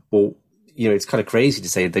 well, it's kind of crazy to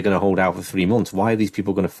say they're going to hold out for 3 months. Why are these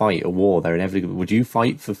people going to fight a war? They're inevitably. Would you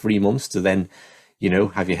fight for 3 months to then,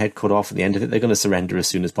 have your head cut off at the end of it? They're going to surrender as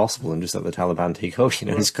soon as possible and just let the Taliban take over.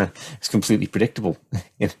 It's completely predictable.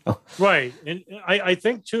 Right, and I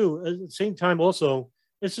think too. At the same time, also,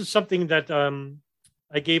 this is something that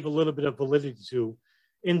I gave a little bit of validity to,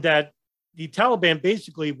 in that the Taliban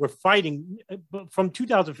basically were fighting from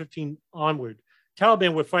 2015 onward.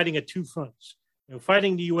 Taliban were fighting at 2 fronts. They were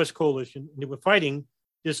fighting the U.S. coalition, and they were fighting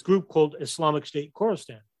this group called Islamic State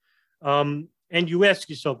Khorasan. And you ask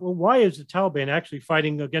yourself, well, why is the Taliban actually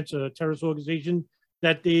fighting against a terrorist organization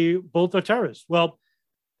that they both are terrorists? Well,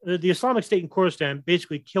 the Islamic State in Khorasan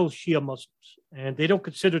basically kills Shia Muslims, and they don't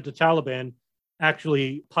consider the Taliban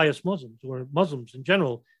actually pious Muslims or Muslims in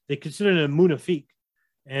general. They consider them munafiq,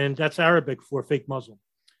 and that's Arabic for fake Muslim.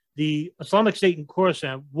 The Islamic State in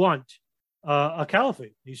Khorasan want a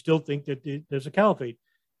caliphate. They still think that there's a caliphate.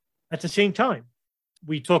 At the same time,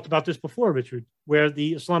 we talked about this before, Richard, where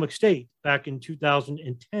the Islamic State back in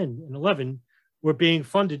 2010 and 11 were being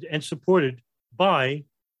funded and supported by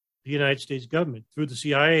the United States government through the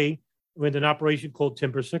CIA with an operation called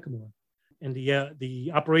Timber Sycamore. And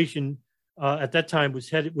the operation at that time was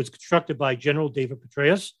constructed by General David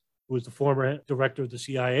Petraeus, who was the former director of the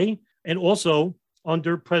CIA, and also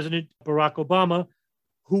under President Barack Obama,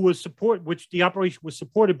 which the operation was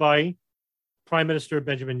supported by Prime Minister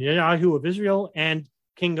Benjamin Netanyahu of Israel and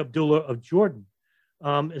King Abdullah of Jordan.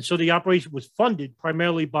 And so the operation was funded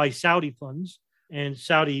primarily by Saudi funds and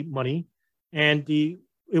Saudi money. And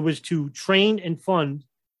it was to train and fund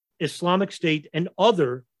Islamic State and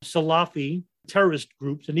other Salafi terrorist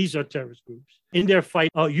groups, and these are terrorist groups, in their fight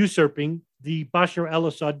usurping the Bashar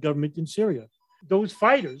al-Assad government in Syria. Those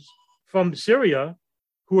fighters from Syria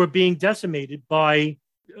who are being decimated by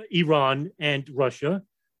Iran and Russia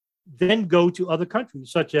then go to other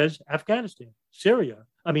countries such as Afghanistan,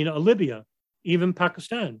 Libya, even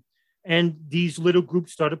Pakistan. And these little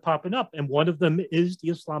groups started popping up. And one of them is the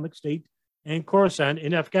Islamic State and Khorasan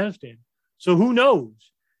in Afghanistan. So who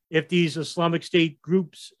knows if these Islamic State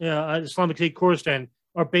groups, Islamic State Khorasan,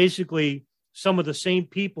 are basically some of the same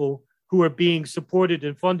people who are being supported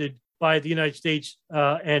and funded by the United States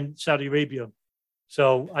and Saudi Arabia.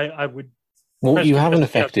 So I would... Well, you have an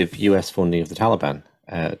effective US funding of the Taliban,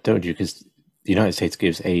 don't you? Because the United States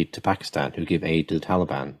gives aid to Pakistan, who give aid to the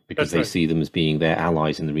Taliban, because they see them as being their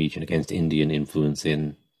allies in the region against Indian influence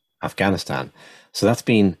in Afghanistan. So that's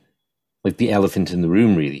been like the elephant in the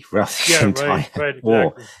room, really, for the entire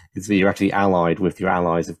war. It's that you're actually allied with your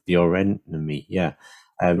allies of your enemy. Yeah.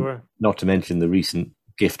 Not to mention the recent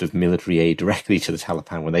gift of military aid directly to the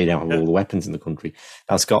Taliban when they now have all the weapons in the country.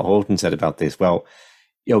 Now, Scott Horton said about this, well,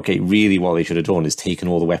 okay, really what they should have done is taken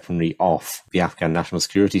all the weaponry off the Afghan National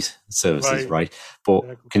Security Services, right? But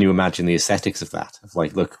can you imagine the aesthetics of that? Of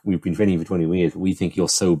like, look, we've been training you for 20 years, but we think you're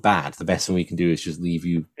so bad. The best thing we can do is just leave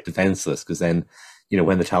you defenseless, because then, you know,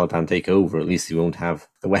 when the Taliban take over, at least you won't have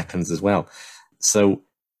the weapons as well. So,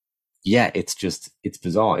 yeah, it's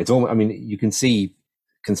bizarre. It's all, I mean, you can see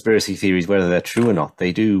conspiracy theories, whether they're true or not,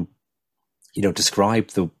 they do, you know, describe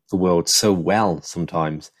the world so well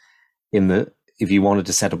sometimes in the, if you wanted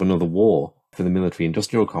to set up another war for the military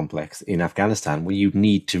industrial complex in Afghanistan, well, you'd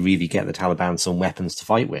need to really get the Taliban some weapons to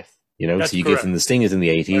fight with, you know. That's so you correct. give them the Stingers in the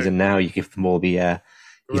 80s, and now you give them all the, you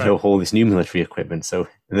know, all this new military equipment. So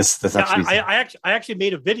that's actually... I actually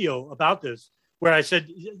made a video about this where I said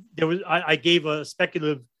I gave a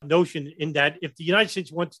speculative notion in that if the United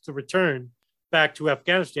States wants to return back to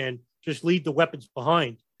Afghanistan, just leave the weapons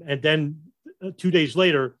behind. And then 2 days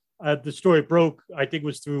later, the story broke, I think it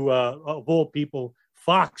was through, of all people,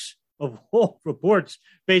 Fox, of all reports,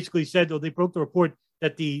 basically said, they broke the report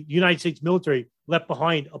that the United States military left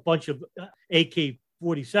behind a bunch of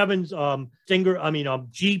AK-47s,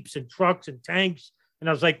 Jeeps and trucks and tanks. And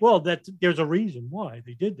I was like, well, there's a reason why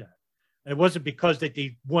they did that. And it wasn't because that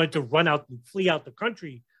they wanted to run out and flee out the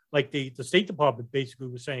country, like the State Department basically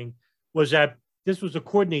was saying, was that this was a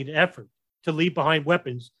coordinated effort to leave behind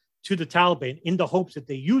weapons to the Taliban in the hopes that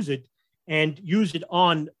they use it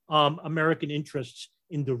on American interests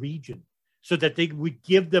in the region, so that they would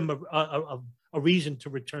give them a reason to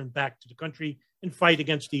return back to the country and fight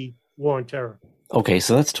against the war on terror. Okay,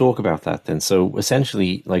 so let's talk about that then. So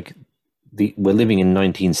essentially, like, we're living in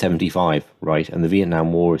 1975, right? And the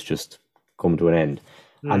Vietnam War has just come to an end.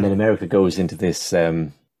 And then America goes into this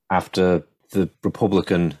after the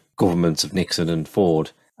Republican governments of Nixon and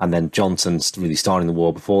Ford, and then Johnson's really starting the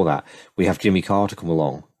war before that. We have Jimmy Carter come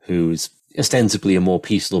along, who's ostensibly a more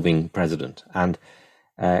peace-loving president. And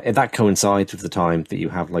that coincides with the time that you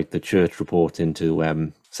have, like, the Church report into,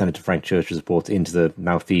 Senator Frank Church's report into the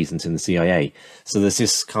malfeasance in the CIA. So there's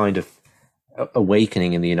this kind of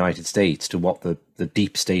awakening in the United States to what the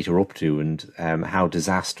deep state are up to, and how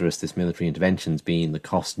disastrous this military intervention's been, the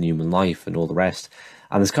cost in human life and all the rest.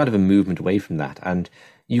 And there's kind of a movement away from that. And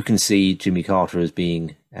you can see Jimmy Carter as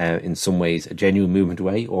being, in some ways, a genuine movement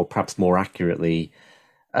away, or perhaps more accurately,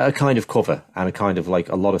 a kind of cover, and a kind of, like,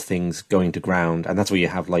 a lot of things going to ground. And that's where you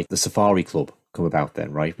have, like, the Safari Club come about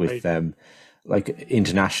then, right? With, like,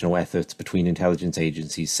 international efforts between intelligence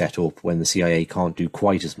agencies set up when the CIA can't do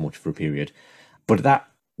quite as much for a period. But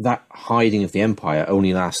that hiding of the empire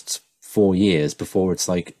only lasts 4 years before it's,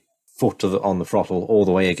 like, foot on the throttle all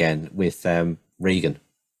the way again with Reagan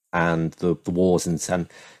and the wars in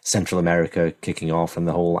Central America kicking off and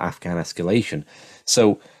the whole Afghan escalation.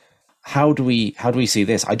 So how do we see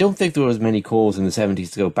this? I don't think there were as many calls in the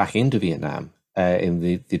 70s to go back into Vietnam in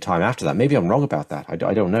the time after that. Maybe I'm wrong about that. I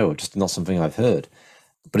don't know. It's just not something I've heard.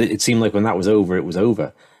 But it seemed like when that was over, it was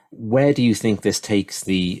over. Where do you think this takes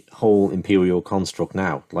the whole imperial construct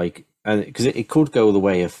now? Like, because it could go the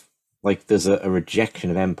way of, like, there's a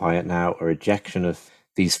rejection of empire now, a rejection of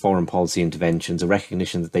these foreign policy interventions, a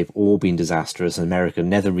recognition that they've all been disastrous, and America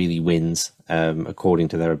never really wins, according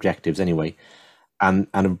to their objectives anyway, and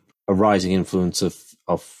a rising influence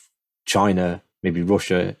of China, maybe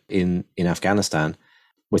Russia in Afghanistan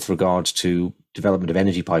with regards to development of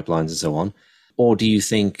energy pipelines and so on? Or do you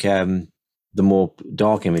think the more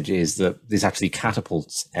dark image is that this actually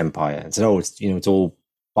catapults empire and says, it's all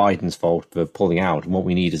Biden's fault for pulling out, and what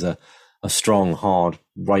we need is a strong, hard,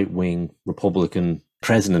 right-wing Republican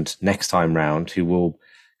president next time round who will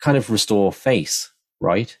kind of restore face,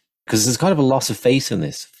 right? Because there's kind of a loss of face in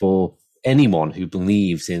this for anyone who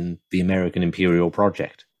believes in the American imperial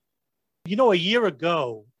project. You know, a year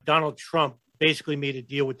ago, Donald Trump basically made a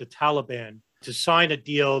deal with the Taliban to sign a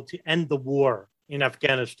deal to end the war in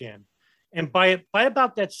Afghanistan. And by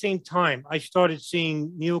about that same time, I started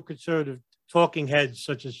seeing neoconservative talking heads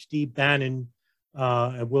such as Steve Bannon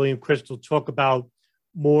and William Crystal talk about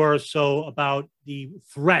more so about the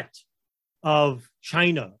threat of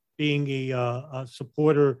China being a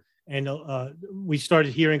supporter. And we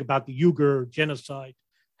started hearing about the Uyghur genocide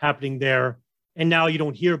happening there. And now you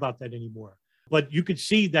don't hear about that anymore. But you could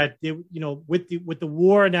see that, with the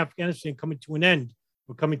war in Afghanistan coming to an end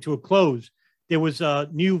or coming to a close, there was a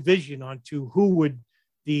new vision onto who would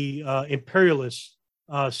the imperialists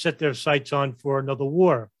set their sights on for another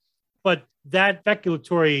war. But that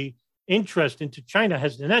speculatory interest into China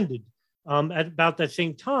hasn't ended. At about that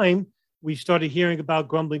same time, we started hearing about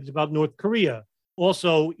grumblings about North Korea,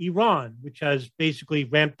 also Iran, which has basically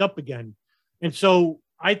ramped up again. And so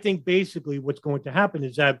I think basically what's going to happen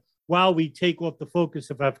is that while we take off the focus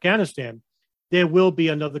of Afghanistan, there will be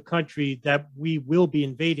another country that we will be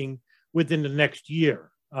invading within the next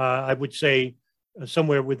year. I would say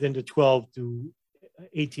somewhere within the 12 to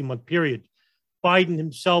 18-month period. Biden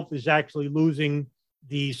himself is actually losing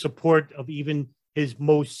the support of even his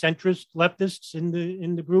most centrist leftists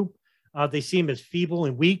in the group. They see him as feeble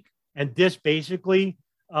and weak. And this basically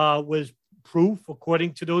was proof,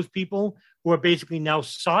 according to those people, who are basically now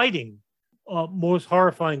siding, most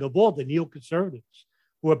horrifying of all, the neoconservatives,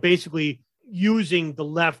 who are basically using the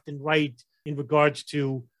left and right in regards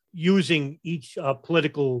to using each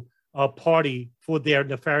political party for their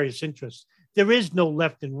nefarious interests. There is no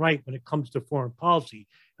left and right when it comes to foreign policy.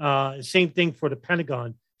 Same thing for the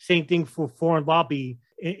Pentagon, same thing for foreign lobby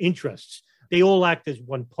interests. They all act as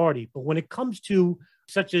one party. But when it comes to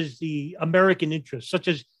such as the American interests, such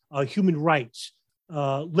as human rights,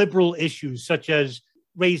 liberal issues such as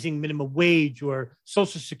raising minimum wage or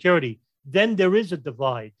Social Security, then there is a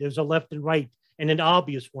divide. There's a left and right, and an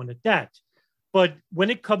obvious one at that. But when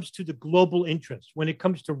it comes to the global interests, when it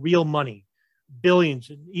comes to real money, billions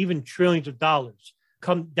and even trillions of dollars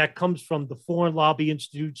that comes from the foreign lobby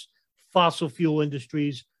institutes, fossil fuel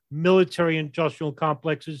industries, military industrial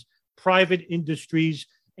complexes, private industries,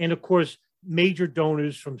 and of course, major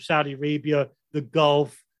donors from Saudi Arabia, the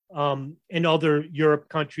Gulf, and other Europe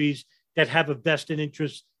countries that have a vested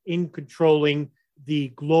interest in controlling the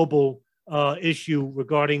global issue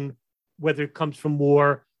regarding whether it comes from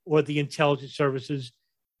war or the intelligence services,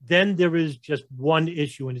 then there is just one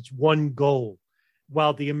issue and it's one goal,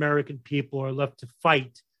 while the American people are left to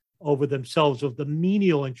fight over themselves of the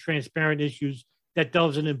menial and transparent issues that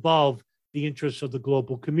doesn't involve the interests of the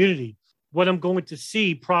global community. What I'm going to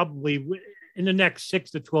see probably in the next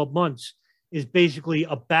 6 to 12 months is basically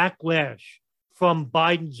a backlash from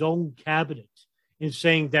Biden's own cabinet in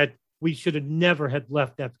saying that we should have never had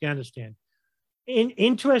left Afghanistan.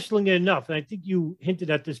 Interestingly enough, and I think you hinted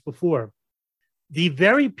at this before, the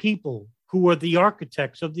very people who were the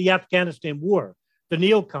architects of the Afghanistan war, the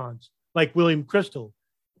neocons like William Kristol,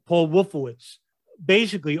 Paul Wolfowitz,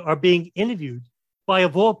 basically are being interviewed by,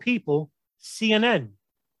 of all people, CNN,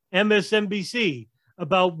 MSNBC,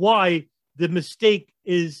 about why the mistake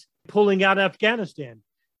is pulling out Afghanistan.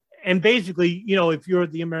 And basically, if you're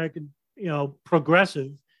the American,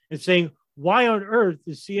 progressive, and saying, why on earth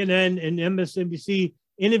is CNN and MSNBC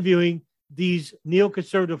interviewing these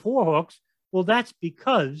neoconservative warhawks? Well, that's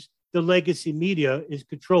because the legacy media is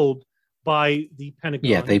controlled by the Pentagon.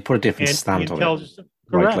 Yeah, they put a different slant on it.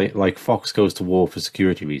 Right, like Fox goes to war for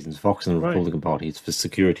security reasons. Fox and the Republican Party, it's for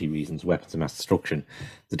security reasons, weapons of mass destruction.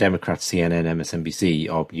 The Democrats, CNN,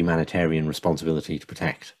 MSNBC, are humanitarian responsibility to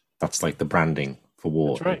protect. That's like the branding for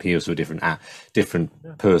war. Right. It appeals to a different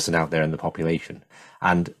person out there in the population.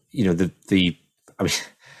 And, I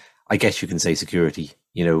guess you can say security,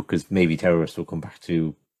 because maybe terrorists will come back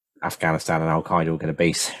to Afghanistan and Al Qaeda will get a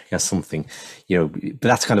base, something, but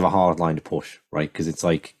that's kind of a hard line to push, right? Because it's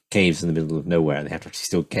like caves in the middle of nowhere and they have to actually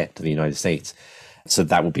still get to the United States. So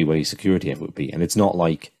that would be where your security effort would be. And it's not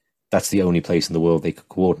like that's the only place in the world they could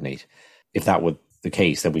coordinate. If that were the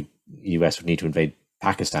case, then the US would need to invade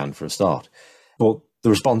Pakistan for a start. But the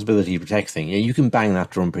responsibility to protect thing, you can bang that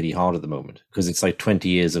drum pretty hard at the moment because it's like 20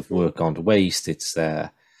 years of work gone to waste. It's,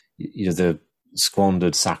 the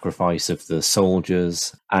squandered sacrifice of the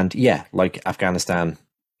soldiers. And like Afghanistan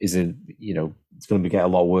is it's going to get a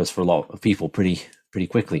lot worse for a lot of people pretty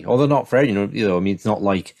quickly. Although not for it's not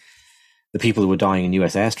like the people who were dying in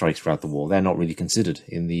US airstrikes throughout the war, they're not really considered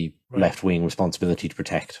in the left-wing responsibility to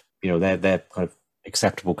protect. They're kind of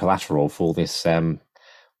acceptable collateral for this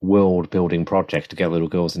world-building project to get little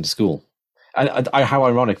girls into school. And how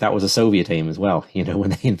ironic that was a Soviet aim as well,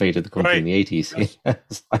 when they invaded the country in the 80s.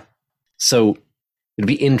 Yes. So it'd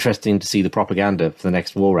be interesting to see the propaganda for the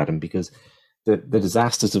next war, Adam, because the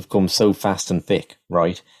disasters have come so fast and thick,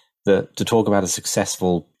 right? That to talk about a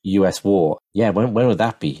successful US war, when would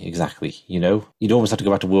that be exactly? You'd almost have to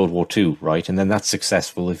go back to World War II, right? And then that's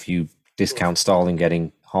successful if you discount Stalin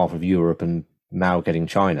getting half of Europe and Mao getting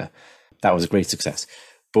China. That was a great success.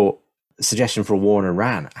 But the suggestion for a war in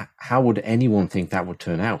Iran, how would anyone think that would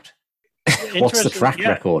turn out? What's the track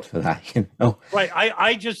record for that? Right.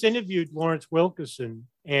 I just interviewed Lawrence Wilkerson,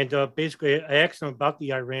 and basically I asked him about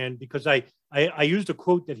the Iran because I used a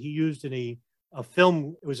quote that he used in a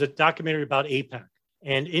film. It was a documentary about AIPAC,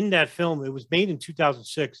 and in that film, it was made in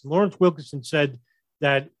 2006. Lawrence Wilkerson said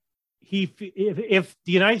that if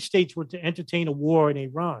the United States were to entertain a war in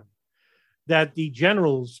Iran, that the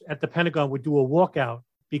generals at the Pentagon would do a walkout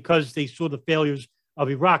because they saw the failures of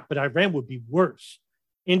Iraq, but Iran would be worse.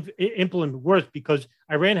 implement worse because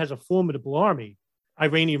Iran has a formidable army,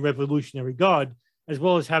 Iranian Revolutionary Guard, as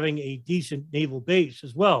well as having a decent naval base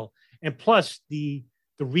as well. And plus the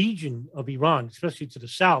region of Iran, especially to the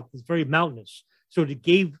south, is very mountainous. So it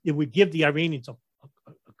would give the Iranians a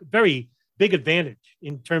very big advantage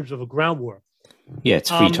in terms of a ground war. Yeah, it's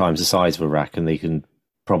 3 times the size of Iraq, and they can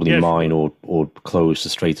probably mine or close the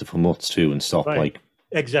Straits of Hormuz too and stop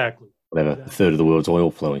exactly a third of the world's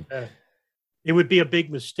oil flowing. It would be a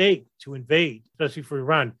big mistake to invade, especially for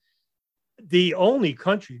Iran. The only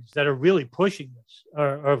countries that are really pushing this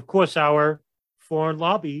are of course, our foreign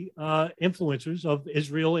lobby influencers of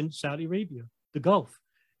Israel and Saudi Arabia, the Gulf.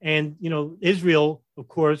 And, Israel, of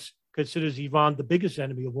course, considers Iran the biggest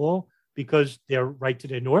enemy of all because they're right to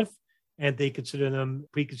their north, and they consider them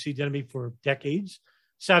preconceived enemy for decades.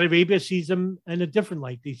 Saudi Arabia sees them in a different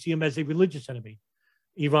light. They see them as a religious enemy.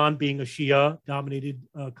 Iran being a Shia-dominated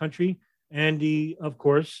country, and of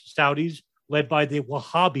course, Saudis led by the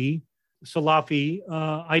Wahhabi Salafi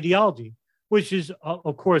ideology, which is,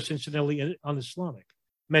 of course, incidentally un-Islamic.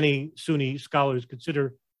 Many Sunni scholars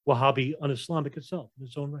consider Wahhabi un-Islamic itself in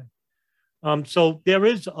its own right. So there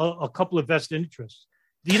is a couple of vested interests.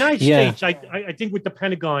 The United States, I think with the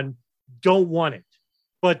Pentagon, don't want it.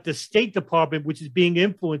 But the State Department, which is being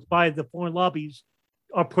influenced by the foreign lobbies,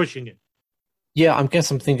 are pushing it. Yeah, I'm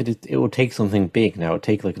thinking it will take something big now. It will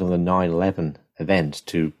take like another 9/11 event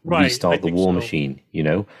to restart the war machine,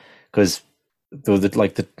 because there were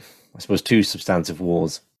I suppose 2 substantive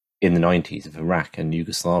wars in the 90s of Iraq and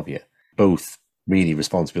Yugoslavia, both really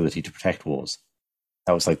responsibility to protect wars.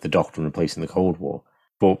 That was like the doctrine replacing the Cold War.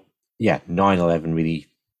 But yeah, 9/11 really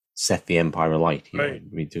set the empire alight,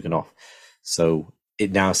 really took it off. So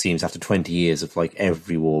it now seems after 20 years of like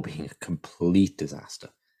every war being a complete disaster,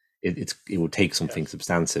 it will take something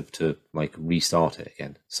substantive to like restart it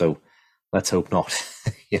again. So let's hope not.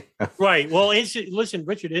 Right. Well, listen,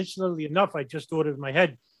 Richard, incidentally enough, I just thought it in my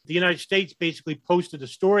head. The United States basically posted a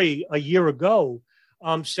story a year ago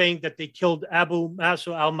saying that they killed Abu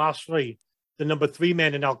Masr al-Masri, the number 3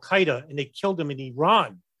 man in Al-Qaeda, and they killed him in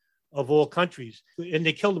Iran, of all countries. And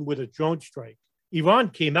they killed him with a drone strike. Iran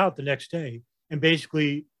came out the next day and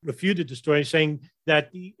basically refuted the story, saying that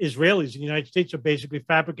the Israelis in the United States are basically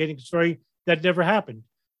fabricating a story that never happened.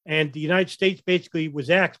 And the United States basically was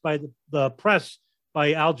asked by the press,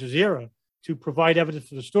 by Al Jazeera, to provide evidence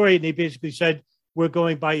for the story. And they basically said, we're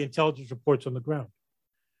going by intelligence reports on the ground.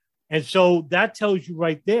 And so that tells you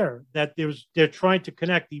right there that they're trying to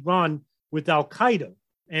connect Iran with Al-Qaeda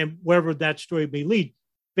and wherever that story may lead.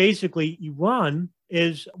 Basically, Iran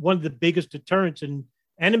is one of the biggest deterrents and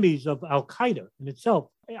enemies of Al-Qaeda in itself.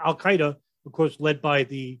 Al-Qaeda, of course, led by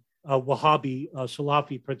the Wahhabi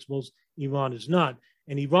Salafi principles. Iran is not.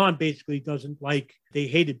 And Iran basically they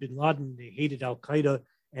hated bin Laden, they hated Al-Qaeda,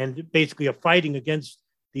 and basically are fighting against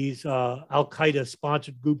these Al-Qaeda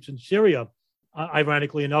sponsored groups in Syria,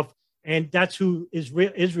 ironically enough. And that's who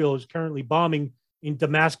Israel is currently bombing in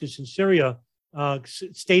Damascus in Syria,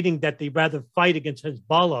 stating that they rather fight against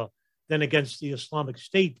Hezbollah than against the Islamic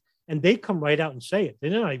State. And they come right out and say it.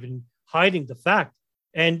 They're not even hiding the fact.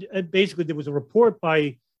 And basically, there was a report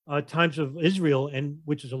by Times of Israel,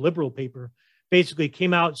 which is a liberal paper, basically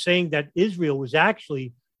came out saying that Israel was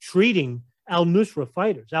actually treating al-Nusra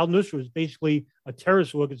fighters. Al-Nusra is basically a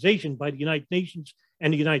terrorist organization by the United Nations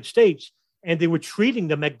and the United States, and they were treating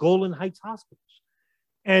them at Golan Heights hospitals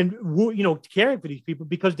and, caring for these people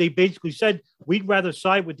because they basically said, we'd rather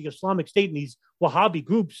side with the Islamic State and these Wahhabi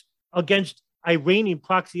groups against Iranian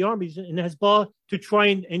proxy armies and Hezbollah to try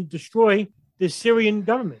and destroy the Syrian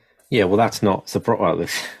government. Yeah, well, that's not surprising.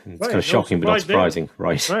 It's kind of shocking, but not surprising,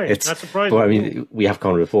 right? It's not surprising. Well, I mean, we have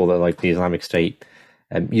commented before that, like the Islamic State,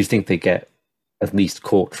 you'd think they get at least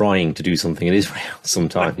caught trying to do something in Israel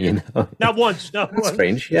sometime, Not once. That's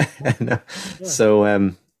strange, yeah. No. Yeah.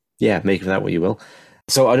 So, make of that what you will.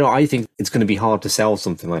 So, I think it's going to be hard to sell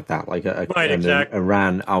something like that, like an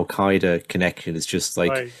Iran Al Qaeda connection. It's just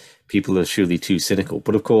like people are surely too cynical.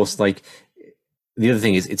 But of course, like the other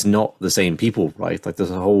thing is, it's not the same people, right? Like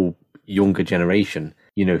there's a whole younger generation,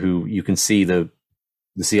 who you can see the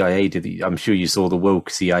CIA did. I'm sure you saw the woke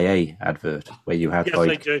CIA advert where you had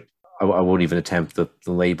I did. I won't even attempt the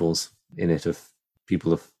labels in it of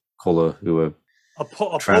people of color who are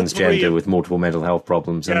transgender with multiple mental health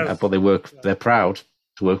problems, but they're proud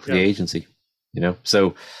to work for the agency,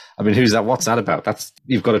 So, I mean, who's that? What's that about?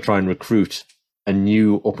 You've got to try and recruit a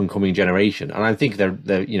new up and coming generation, and I think they're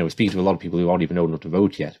speaking to a lot of people who aren't even old enough to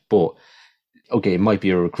vote yet. But okay, it might be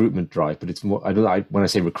a recruitment drive, but it's more. When I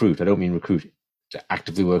say recruit, I don't mean recruit to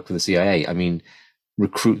actively work for the CIA. I mean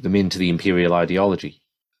recruit them into the imperial ideology.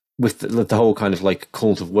 with the whole kind of like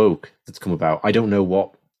cult of woke that's come about, I don't know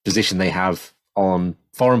what position they have on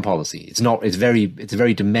foreign policy. It's a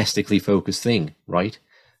very domestically focused thing, right?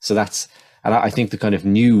 So and I think the kind of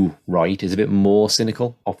new right is a bit more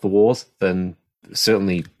cynical of the wars than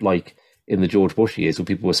certainly like in the George Bush years, when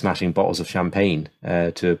people were smashing bottles of champagne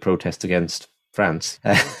to protest against France.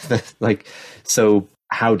 So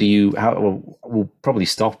we'll probably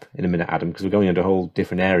stop in a minute, Adam, because we're going into a whole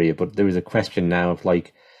different area, but there is a question now of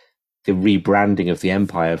like the rebranding of the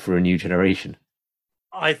empire for a new generation.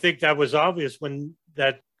 I think that was obvious when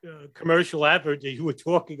that commercial advert that you were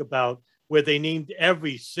talking about, where they named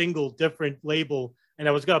every single different label. And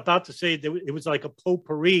I was about to say that it was like a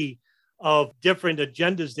potpourri of different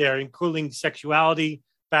agendas there, including sexuality,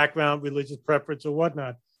 background, religious preference, or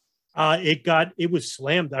whatnot. It was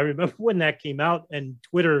slammed. I remember when that came out, and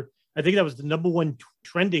Twitter, I think that was the number one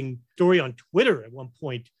trending story on Twitter at one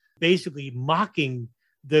point, basically mocking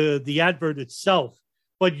the advert itself.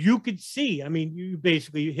 But you could see, I mean, you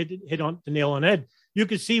basically hit on the nail on the head. You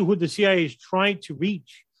could see who the CIA is trying to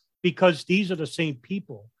reach, because these are the same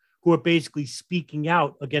people who are basically speaking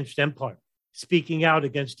out against empire, speaking out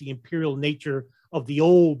against the imperial nature of the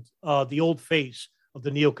old face of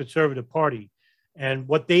the neoconservative party. And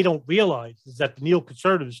what they don't realize is that the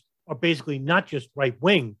neoconservatives are basically not just right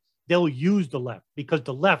wing. They'll use the left, because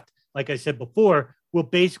the left, like I said before,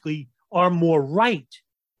 are more right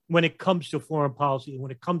when it comes to foreign policy,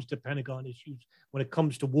 when it comes to Pentagon issues, when it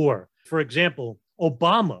comes to war. For example,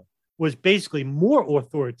 Obama was basically more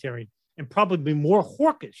authoritarian and probably more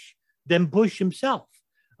hawkish than Bush himself.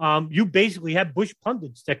 You basically had Bush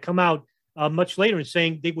pundits that come out much later and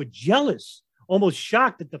saying they were jealous, almost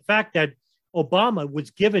shocked at the fact that Obama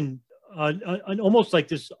was given an almost like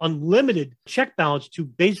this unlimited check balance to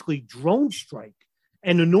basically drone strike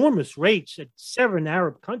and enormous rates at 7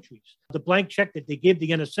 Arab countries. The blank check that they gave the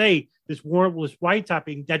NSA, this warrantless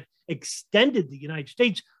wiretapping that extended the United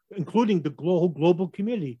States, including the global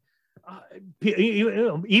community.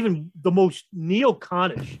 Even the most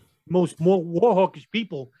neoconish, more war hawkish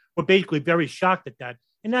people were basically very shocked at that.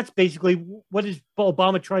 And that's basically what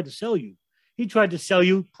Obama tried to sell you. He tried to sell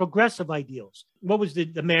you progressive ideals. What was the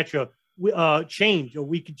mantra? Change, or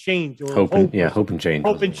we could change, or hope and change.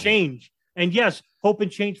 Hope and change. And yes, hope and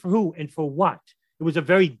change for who and for what? It was a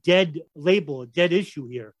very dead label, a dead issue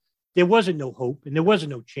here. There wasn't no hope and there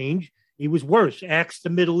wasn't no change. It was worse. Ask the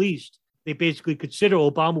Middle East. They basically consider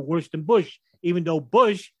Obama worse than Bush, even though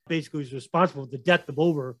Bush basically was responsible for the death of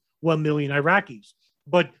over 1 million Iraqis.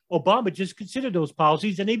 But Obama just considered those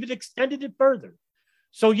policies and even extended it further.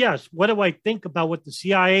 So yes, what do I think about what the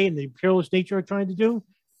CIA and the imperialist nature are trying to do?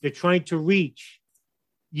 They're trying to reach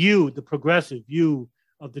you, the progressive, you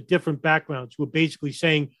of the different backgrounds, who are basically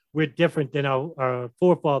saying we're different than our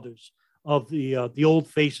forefathers of the old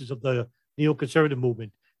faces of the neoconservative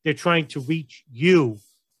movement. They're trying to reach you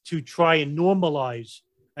to try and normalize,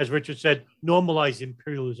 as Richard said, normalize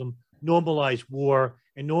imperialism, normalize war,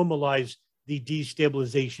 and normalize the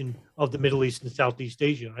destabilization of the Middle East and Southeast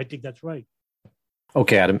Asia. I think that's right.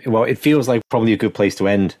 Okay, Adam. Well, it feels like probably a good place to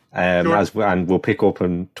end, Sure. and we'll pick up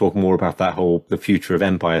and talk more about the future of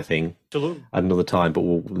empire thing Absolutely. at another time, but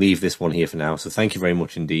we'll leave this one here for now. So thank you very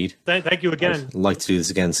much indeed. Thank you again. I'd like to do this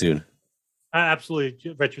again soon.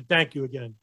 Absolutely, Richard. Thank you again.